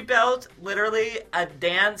Yeah. she built literally a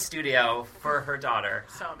dance studio for her daughter.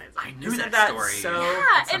 So amazing. I knew Isn't that that story. so- Yeah,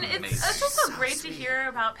 That's and amazing. it's just so So great sweet. to hear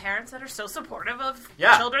about parents that are so supportive of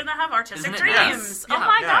Yeah. children that have artistic Isn't it? dreams. Yes. Oh Yeah.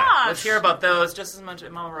 my Yeah, gosh. let's hear about those just as much.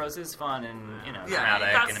 Mama Rose is fun and dramatic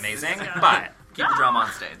That's- and amazing, yeah. but Keep the drama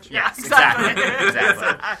on stage. Yeah, exactly. exactly.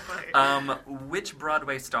 Exactly. Which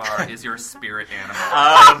Broadway star is your spirit animal?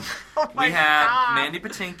 Oh my We have God. Mandy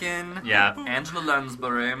Patinkin, Yeah. Angela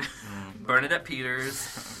Lansbury, Bernadette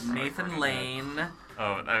Peters, Nathan Lane.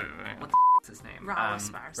 Oh, What the is his name? Raul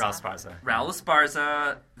Esparza. Ralph Sparza. Raul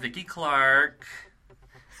Esparza, Vicky Clark,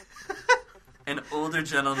 an older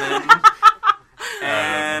gentleman,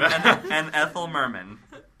 and Ethel Merman.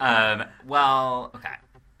 Well, okay.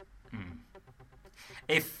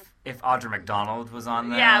 If Audra McDonald was on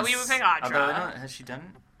this, Yeah, we would pick Audra. Although, has she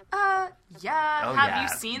done? Yeah. Oh, have yeah. you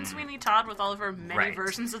seen Sweeney Todd with all of her many Right.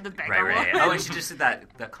 versions of the Beggar Right. Woman? Oh, and she just did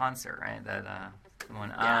that concert, right? That one.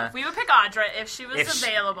 Yeah, we would pick Audra if she was if she-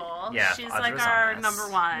 available. Yeah, She's Audra like was on our this. number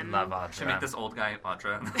one. We love Audra. Should make this old guy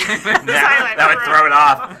Audra. that would throw it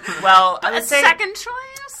off. Well, I A would say second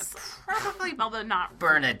choice? Probably, although not.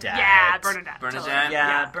 Bernadette. Yeah, Bernadette. Bernadette? totally.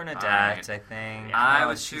 Yeah, Yeah. Bernadette. Alright. I think. I Oh,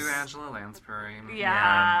 would she's- choose Angela Lansbury.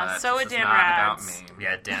 Yeah, but so this would is Dan not Rads. about me.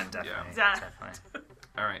 Yeah, Dan, definitely. Yeah. Definitely.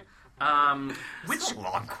 All right. Which This is a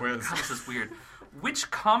long quiz. God, this is weird.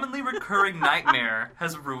 Which commonly recurring nightmare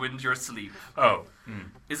has ruined your sleep? Oh.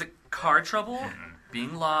 Is it car trouble,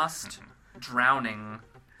 being lost, drowning,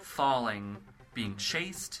 falling, being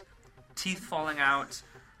chased, teeth falling out,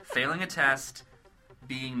 failing a test,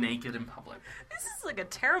 being naked in public? This is like a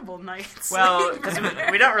terrible night. Well, because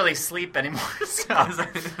we don't really sleep anymore, so I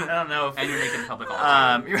don't know if... And you're naked in public all the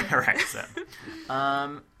time. You're right, so...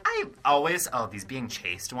 I always... Oh, these being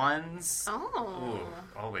chased ones... Oh.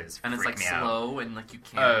 Ooh, always And it's freak like me out. slow and like you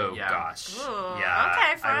can't. Oh, yeah. gosh. Ooh, Yeah,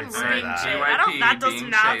 okay, I fine. would We're say being that. chased. I don't. That does Being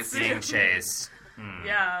not chased. seem. Being chased.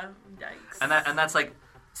 Yeah. Yikes. And that's like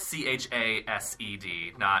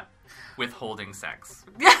CHASED, not withholding sex.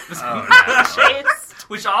 Oh, no. Chased.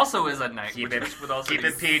 Which also is a night. Keep which it, would also keep be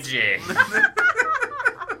it PG.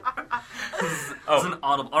 It's an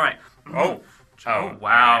audible. All right. Oh,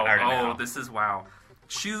 Wow. I already know. Oh, this is wow.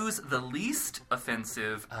 Choose the least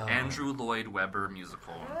offensive Andrew Lloyd Webber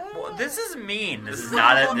musical. Well, this is mean. This is is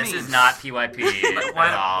not. so This mean. is not PYP But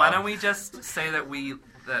at all. why don't we just say that we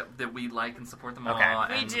like and support them all? Okay.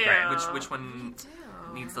 We and do. Which one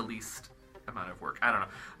do. needs the least amount of work? I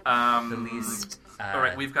don't know. The least. All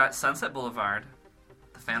right, we've got Sunset Boulevard,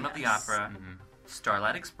 The Phantom of the Yes. Opera,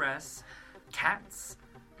 Starlight Express, Cats,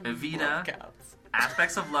 Evita, Love cats.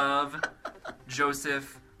 Aspects of Love,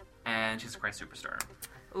 Joseph, and Jesus Christ Superstar.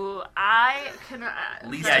 Ooh, I can.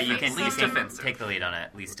 Least Yeah, offensive. you can. Least you can offensive. take the lead on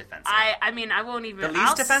it. Least offensive. I mean, I won't even. The least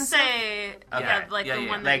I'll offensive? say, Okay. yeah, like Yeah, the yeah.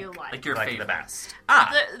 one like, that you like. Like your like favorite. the best.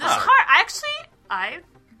 Ah, This part,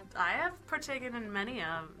 I have partaken in many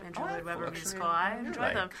Andrew Lloyd Webber musical. I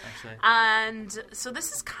enjoy them. Actually. And so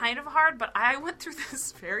this is kind of hard, but I went through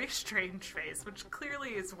this very strange phase, which clearly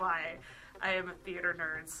is why I am a theater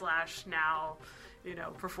nerd / now,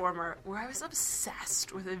 performer, where I was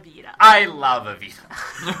obsessed with Evita. I love Evita.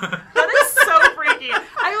 That is so freaky.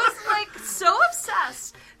 I was like so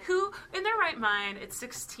obsessed. Who, in their right mind, at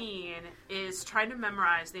 16, is trying to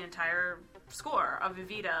memorize the entire score of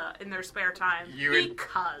Evita in their spare time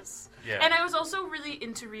because. Yeah. And I was also really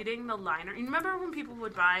into reading the liner. You remember when people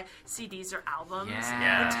would buy CDs or albums,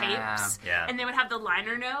 Yeah. the tapes, Yeah. and they would have the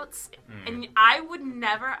liner notes, and I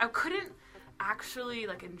couldn't actually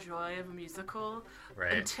enjoy a musical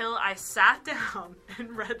Right. until I sat down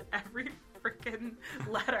and read every freaking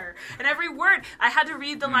letter and every word. I had to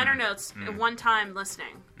read the liner notes at one time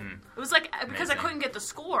listening. It was like because I Amazing. couldn't get the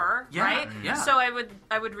score, Yeah, right? yeah. So I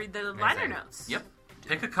would read the liner notes. Yep.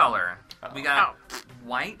 Pick a color. We got Oh.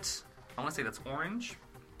 white. I want to say that's orange.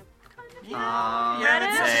 Yeah, Red I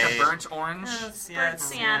would is? It's say. like a burnt orange. Burnt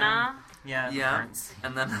sienna. Yeah. Yeah. burnt.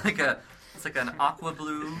 And then it's like an aqua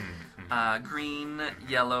blue. Green,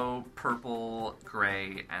 yellow, purple,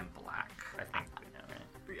 gray, and black. I think we know,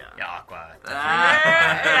 right? Yeah. Yeah, aqua.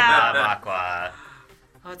 Yeah. Love aqua.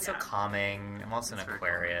 Oh, it's so Yeah. calming. I'm also an It's very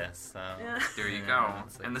Aquarius, so... Yeah. There you Yeah, go.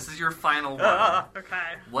 it's like- And this is your final one. Okay.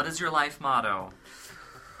 What is your life motto?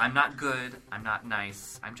 I'm not good, I'm not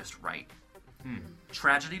nice, I'm just right.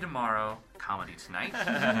 Tragedy tomorrow, comedy tonight.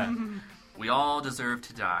 We all deserve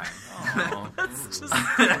to die. Oh. That's just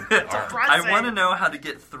I depressing. want to know how to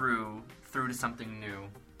get through to something new.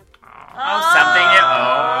 Oh, something new.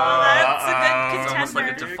 Oh, that's a good It's almost like a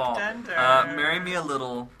contender. default. Contender. Marry me a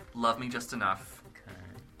little, love me just enough. Okay.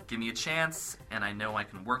 Give me a chance, and I know I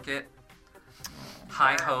can work it.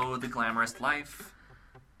 Hi ho, the glamorous life.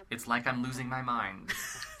 It's like I'm losing my mind.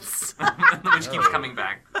 Which keeps coming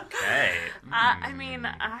back. Okay. I mean,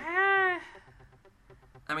 I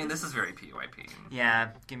mean, this is very PYP. Yeah,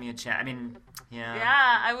 give me a chance. I mean, yeah.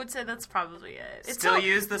 yeah, I would say that's probably it. It's Still so-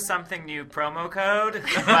 use the something new promo code,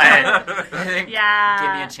 but I think Yeah.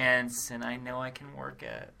 give me a chance, and I know I can work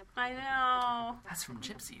it. I know. That's from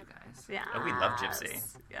Gypsy, you guys. Yeah. Oh, we love Gypsy.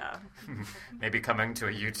 Yeah. Maybe coming to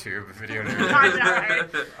a YouTube video. I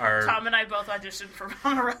know. Our Tom and I both auditioned for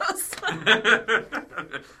Mama Rose.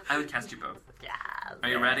 I would cast you both. Yeah. Are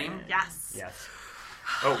you ready? Yes. yes.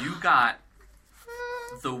 Oh, you got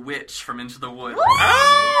the witch from Into the Woods.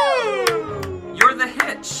 Oh! You're the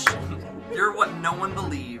hitch. You're what no one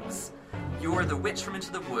believes. You're the witch from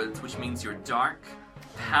Into the Woods, which means you're dark,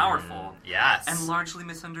 powerful, Yes. and largely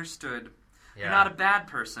misunderstood. Yeah. You're not a bad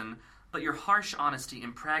person, but your harsh honesty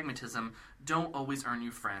and pragmatism don't always earn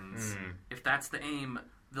you friends. If that's the aim,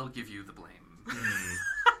 they'll give you the blame.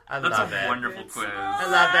 I That's love a it. wonderful quiz. I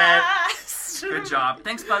love it. Good job.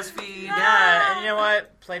 Thanks, BuzzFeed. Yeah, and you know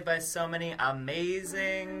what? Played by so many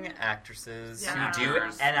amazing actresses Yeah. who do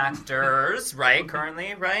and actors, right?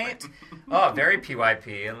 Currently, right? Oh, very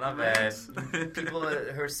PYP. I love it. People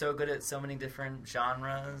who are so good at so many different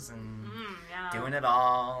genres and Yeah. doing it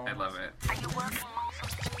all. I love it.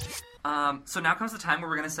 So now comes the time where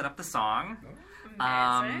we're going to set up the song.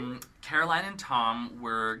 Amazing. Caroline and Tom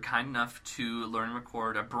were kind enough to learn and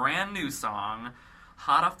record a brand new song,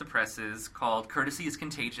 hot off the presses, called Courtesy is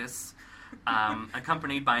Contagious,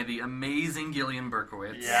 accompanied by the amazing Gillian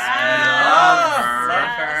Berkowitz. Love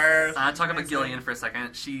her. Talk about Gillian for a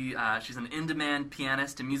second. She's an in-demand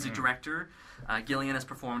pianist and music director. Gillian has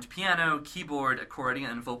performed piano, keyboard, accordion,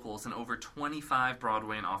 and vocals in over 25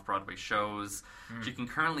 Broadway and off-Broadway shows. She can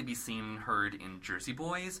currently be seen and heard in Jersey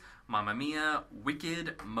Boys, Mamma Mia,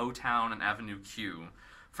 Wicked, Motown, and Avenue Q.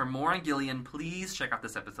 For more on Gillian, please check out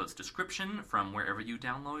this episode's description from wherever you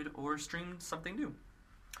download or stream something new.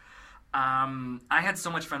 I had so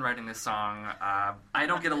much fun writing this song. I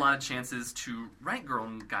don't get a lot of chances to write girl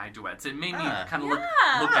and guy duets. It made me kind of look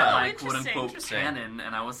at my quote-unquote canon,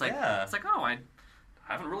 and I was like, it's like, oh, I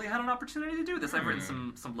haven't really had an opportunity to do this. I've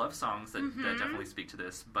written some love songs that definitely speak to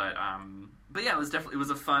this, but yeah, it was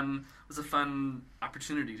a fun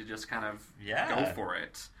opportunity to just kind of go for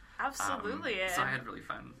it. Absolutely. So I had really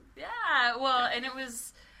fun. Yeah, well, and it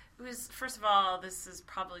was, first of all, this is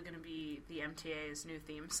probably going to be the MTA's new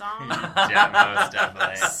theme song. Yeah, most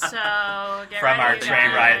definitely. So, get From our ready,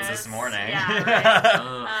 train guys. rides this morning. Yeah,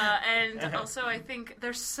 right. And also, I think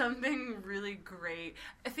there's something really great.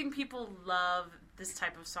 I think people love this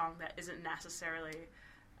type of song that isn't necessarily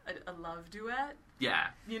a love duet. Yeah.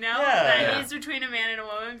 You know? Yeah. That Yeah. is between a man and a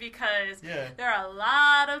woman, because Yeah. there are a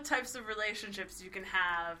lot of types of relationships you can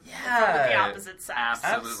have with the Yeah. opposite sex.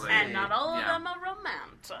 Absolutely. And not all of Yeah. them are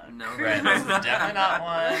romantic. No. Right, this is definitely not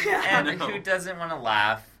one. And No. who doesn't want to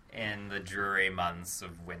laugh in the dreary months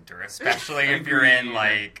of winter, especially if you're in Agreed.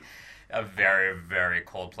 like a very, very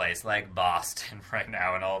cold place like Boston right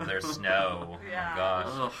now and all of their snow. Yeah. Oh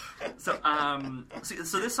gosh. Ugh.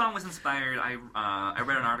 So this song was inspired. I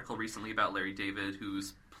read an article recently about Larry David,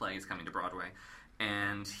 whose play is coming to Broadway,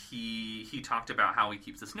 and he talked about how he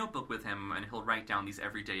keeps this notebook with him, and he'll write down these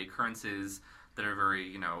everyday occurrences that are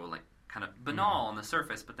very, like kind of banal on the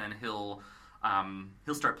surface, but then he'll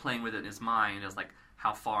start playing with it in his mind as like,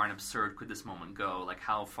 how far and absurd could this moment go? Like,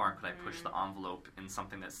 how far could I push the envelope in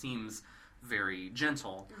something that seems very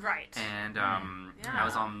gentle? Right. And Yeah. I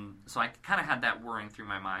was so I kind of had that whirring through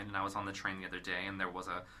my mind, and I was on the train the other day, and there was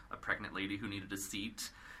a pregnant lady who needed a seat,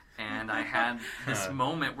 and I had this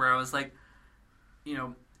moment where I was like,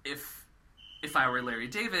 if I were Larry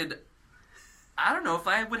David, I don't know if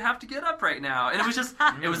I would have to get up right now. And it was just,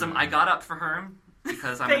 I got up for her,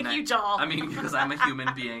 because I'm Thank you, Joel. because I'm a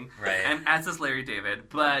human being, Right. And as is Larry David,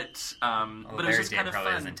 but it was Larry just kind David of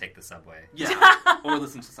probably fun. doesn't take the subway. Yeah, or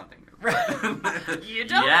listen to something new. You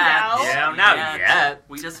don't Yes. know. Yeah, not yet.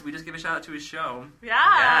 We just give a shout out to his show.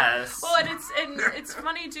 Yeah. Yes. Well, and it's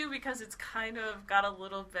funny too because it's kind of got a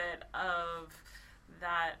little bit of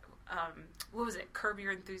that. What was it? Curb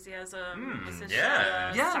Your Enthusiasm. Was this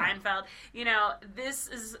yeah. show? Yeah. Seinfeld. You know, this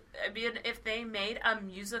is. I mean, if they made a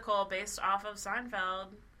musical based off of Seinfeld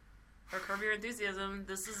or Curb Your Enthusiasm,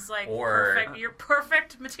 this is like Or- perfect. Your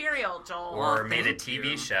perfect material, Joel. Or made a thank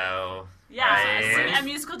TV you. show. yeah, right? a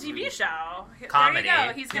musical TV show. Comedy. There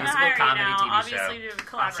you go. He's going to Musical hire you comedy now, TV obviously, show. to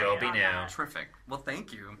collaborate Joel B. on New. that. Terrific. Well,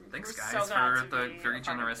 thank you. Thanks, We're guys, so glad for to the be very a part of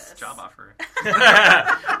generous this. job offer.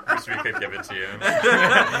 Wish we could give it to you. We'll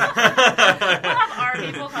have our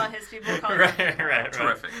people call his people call right.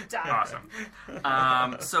 Terrific. Done.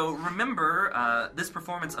 Awesome. So remember, this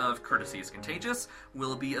performance of Courtesy is Contagious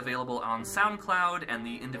will be available on SoundCloud, and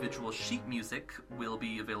the individual sheet music will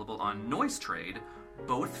be available on Noise Trade,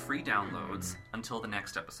 both free downloads, until the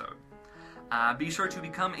next episode. Be sure to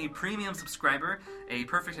become a premium subscriber, a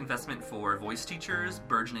perfect investment for voice teachers,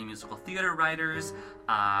 burgeoning musical theater writers,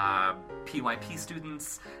 PYP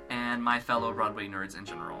students, and my fellow Broadway nerds in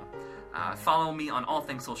general. Follow me on all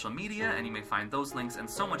things social media, and you may find those links and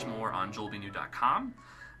so much more on joelbnew.com.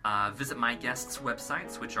 Visit my guests'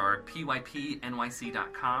 websites, which are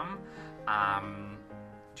pypnyc.com.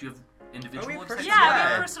 Do you have individual Oh, websites? Yeah, Yeah.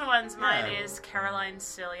 my personal ones. Mine Yeah. is Caroline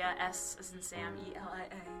Celia, S as in Sam,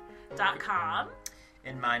 ELIA.com.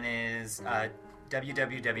 And mine is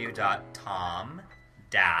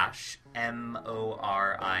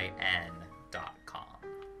www.tom-morin.com.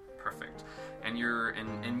 Perfect. And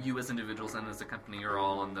you as individuals and as a company are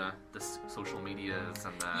all on the social medias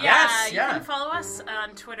and the... Yeah, you yeah. can follow us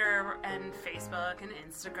on Twitter and Facebook and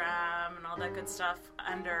Instagram and all that good stuff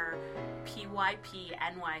under PYPNYC.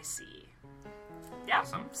 Yeah.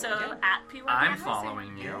 Awesome. So Yeah. at PYPNYC. I'm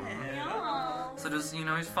following you. Yeah. So just,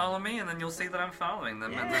 just follow me, and then you'll see that I'm following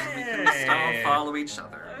them, and then we Yay. can all follow each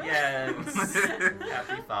other. Yes.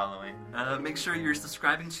 Happy following. Make sure you're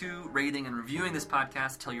subscribing to, rating, and reviewing this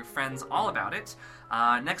podcast. Tell your friends all about it.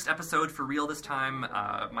 Next episode, for real this time,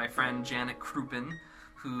 my friend Janet Kruppen,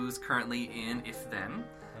 who's currently in If Then.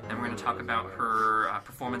 And we're going to talk about her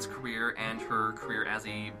performance career and her career as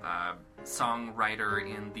a songwriter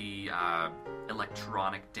in the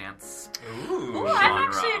electronic dance. Ooh, I've genre.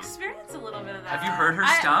 actually experienced a little bit of that. Have you heard her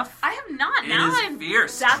stuff? I have not. It Now is I'm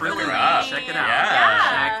fierce. definitely- Thriller. Yeah. Check it out.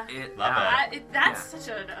 Yeah. Check it Love out. That's such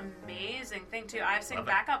an amazing thing too. I've seen Love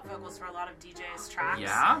it. backup vocals for a lot of DJs' tracks.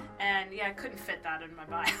 Yeah? And I couldn't fit that in my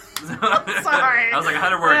bio. Sorry. I was like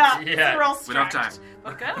 100 words. Yeah. Real We don't have time. stretched.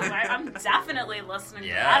 But good. I'm definitely listening to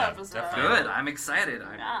Yeah, that episode. definitely. Good. I'm excited.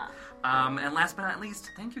 Yeah. And last but not least,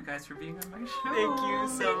 thank you guys for being on my show. Thank you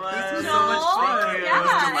so much. This was Joel. so much fun.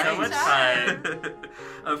 Yeah, So much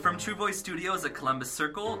fun. From True Voice Studios at Columbus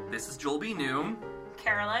Circle, this is Joel B. New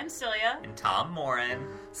Caroline Celia. And Tom Morin.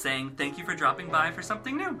 saying thank you for dropping by for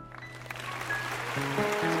something new.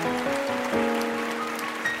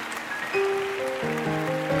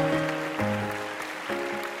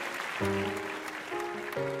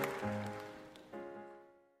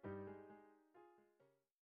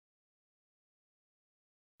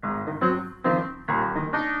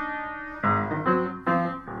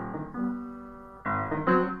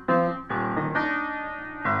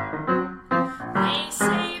 They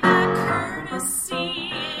say that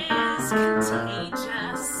courtesy is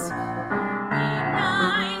contagious. Be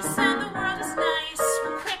nice and the world is nice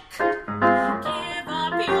real quick. Give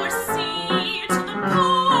up your seat to the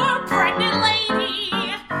poor pregnant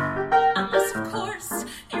lady. Unless, of course,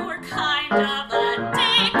 you're kind of a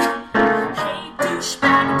dick. Hey,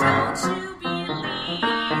 douchebag, don't you believe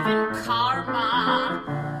in karma?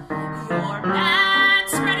 You're mad,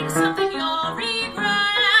 spreading something you'll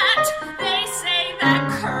regret. They say that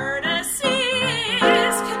courtesy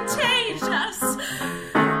is contagious.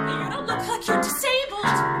 You don't look like you're disabled,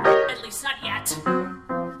 at least not yet.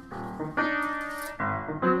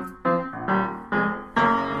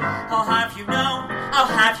 I'll have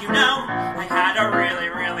you know, I had a really,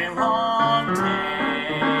 really long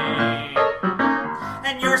day.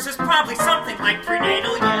 And yours is probably something like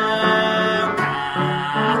prenatal yoga.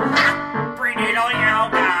 Prenatal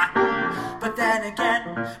yoga. But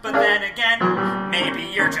then again, maybe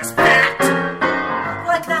you're just fat.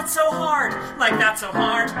 Like that's so hard,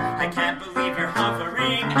 I can't believe you're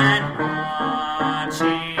hovering and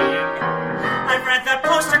watching. I've read the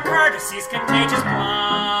poster, courtesy's contagious,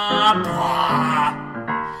 blah, blah.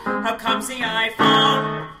 How comes the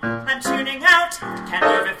iPhone? I'm tuning out, can't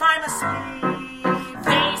move if I'm asleep.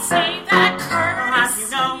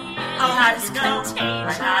 have you know,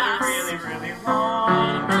 I had a really, really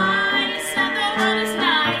long night.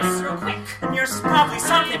 Real quick. And yours is probably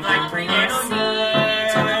something like prenatal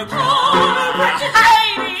yoga.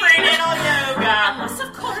 Prenatal yoga. Unless,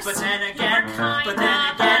 of course, But then you again, were kind but then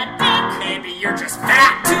of again, a dick. maybe you're just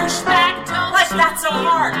fat. Douchebag, don't Like you that's so be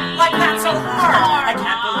hard. Like that's so hard. I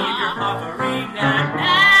can't believe you're hovering that.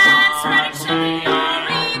 And spreading shame or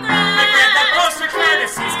regret. I've read that poster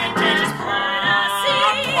courtesy's contagious.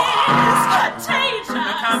 Contagious.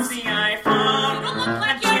 Here comes the iPhone. You don't look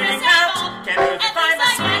like I'm you're tuning out. disabled. Can't move if At I'm least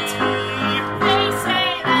I asleep. They say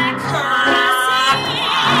that courtesy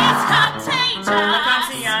is contagious. Here comes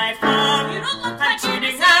the iPhone. You don't look I'm like you're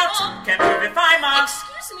tuning out. disabled. Can't move if I'm off.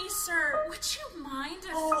 Excuse me, sir. Would you mind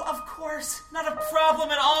if... Oh, of course. Not a problem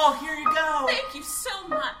at all. Here you go. Thank you so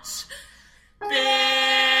much.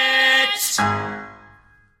 Bitch!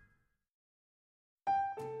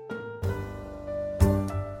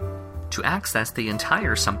 To access the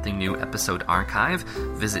entire Something New episode archive,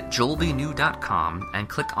 visit joelbnew.com and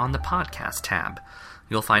click on the podcast tab.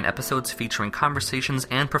 You'll find episodes featuring conversations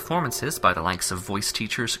and performances by the likes of voice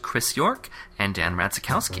teachers Chris York and Dan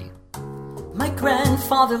Radzikowski. My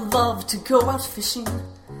grandfather loved to go out fishing.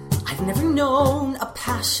 I've never known a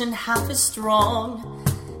passion half as strong.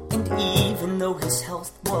 And even though his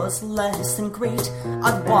health was less than great,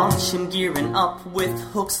 I'd watch him gearing up with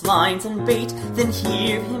hooks, lines, and bait, then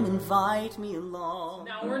hear him invite me along.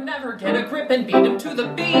 Now or never, get a grip and beat him to the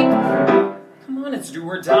beat. Come on, it's do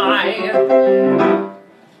or die.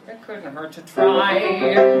 It couldn't hurt to try.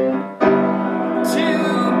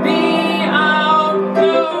 To be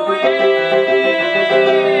outgoing.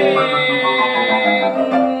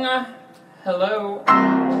 Hello.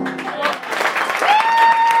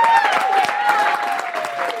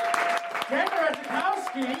 Dan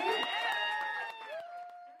Radzikowski.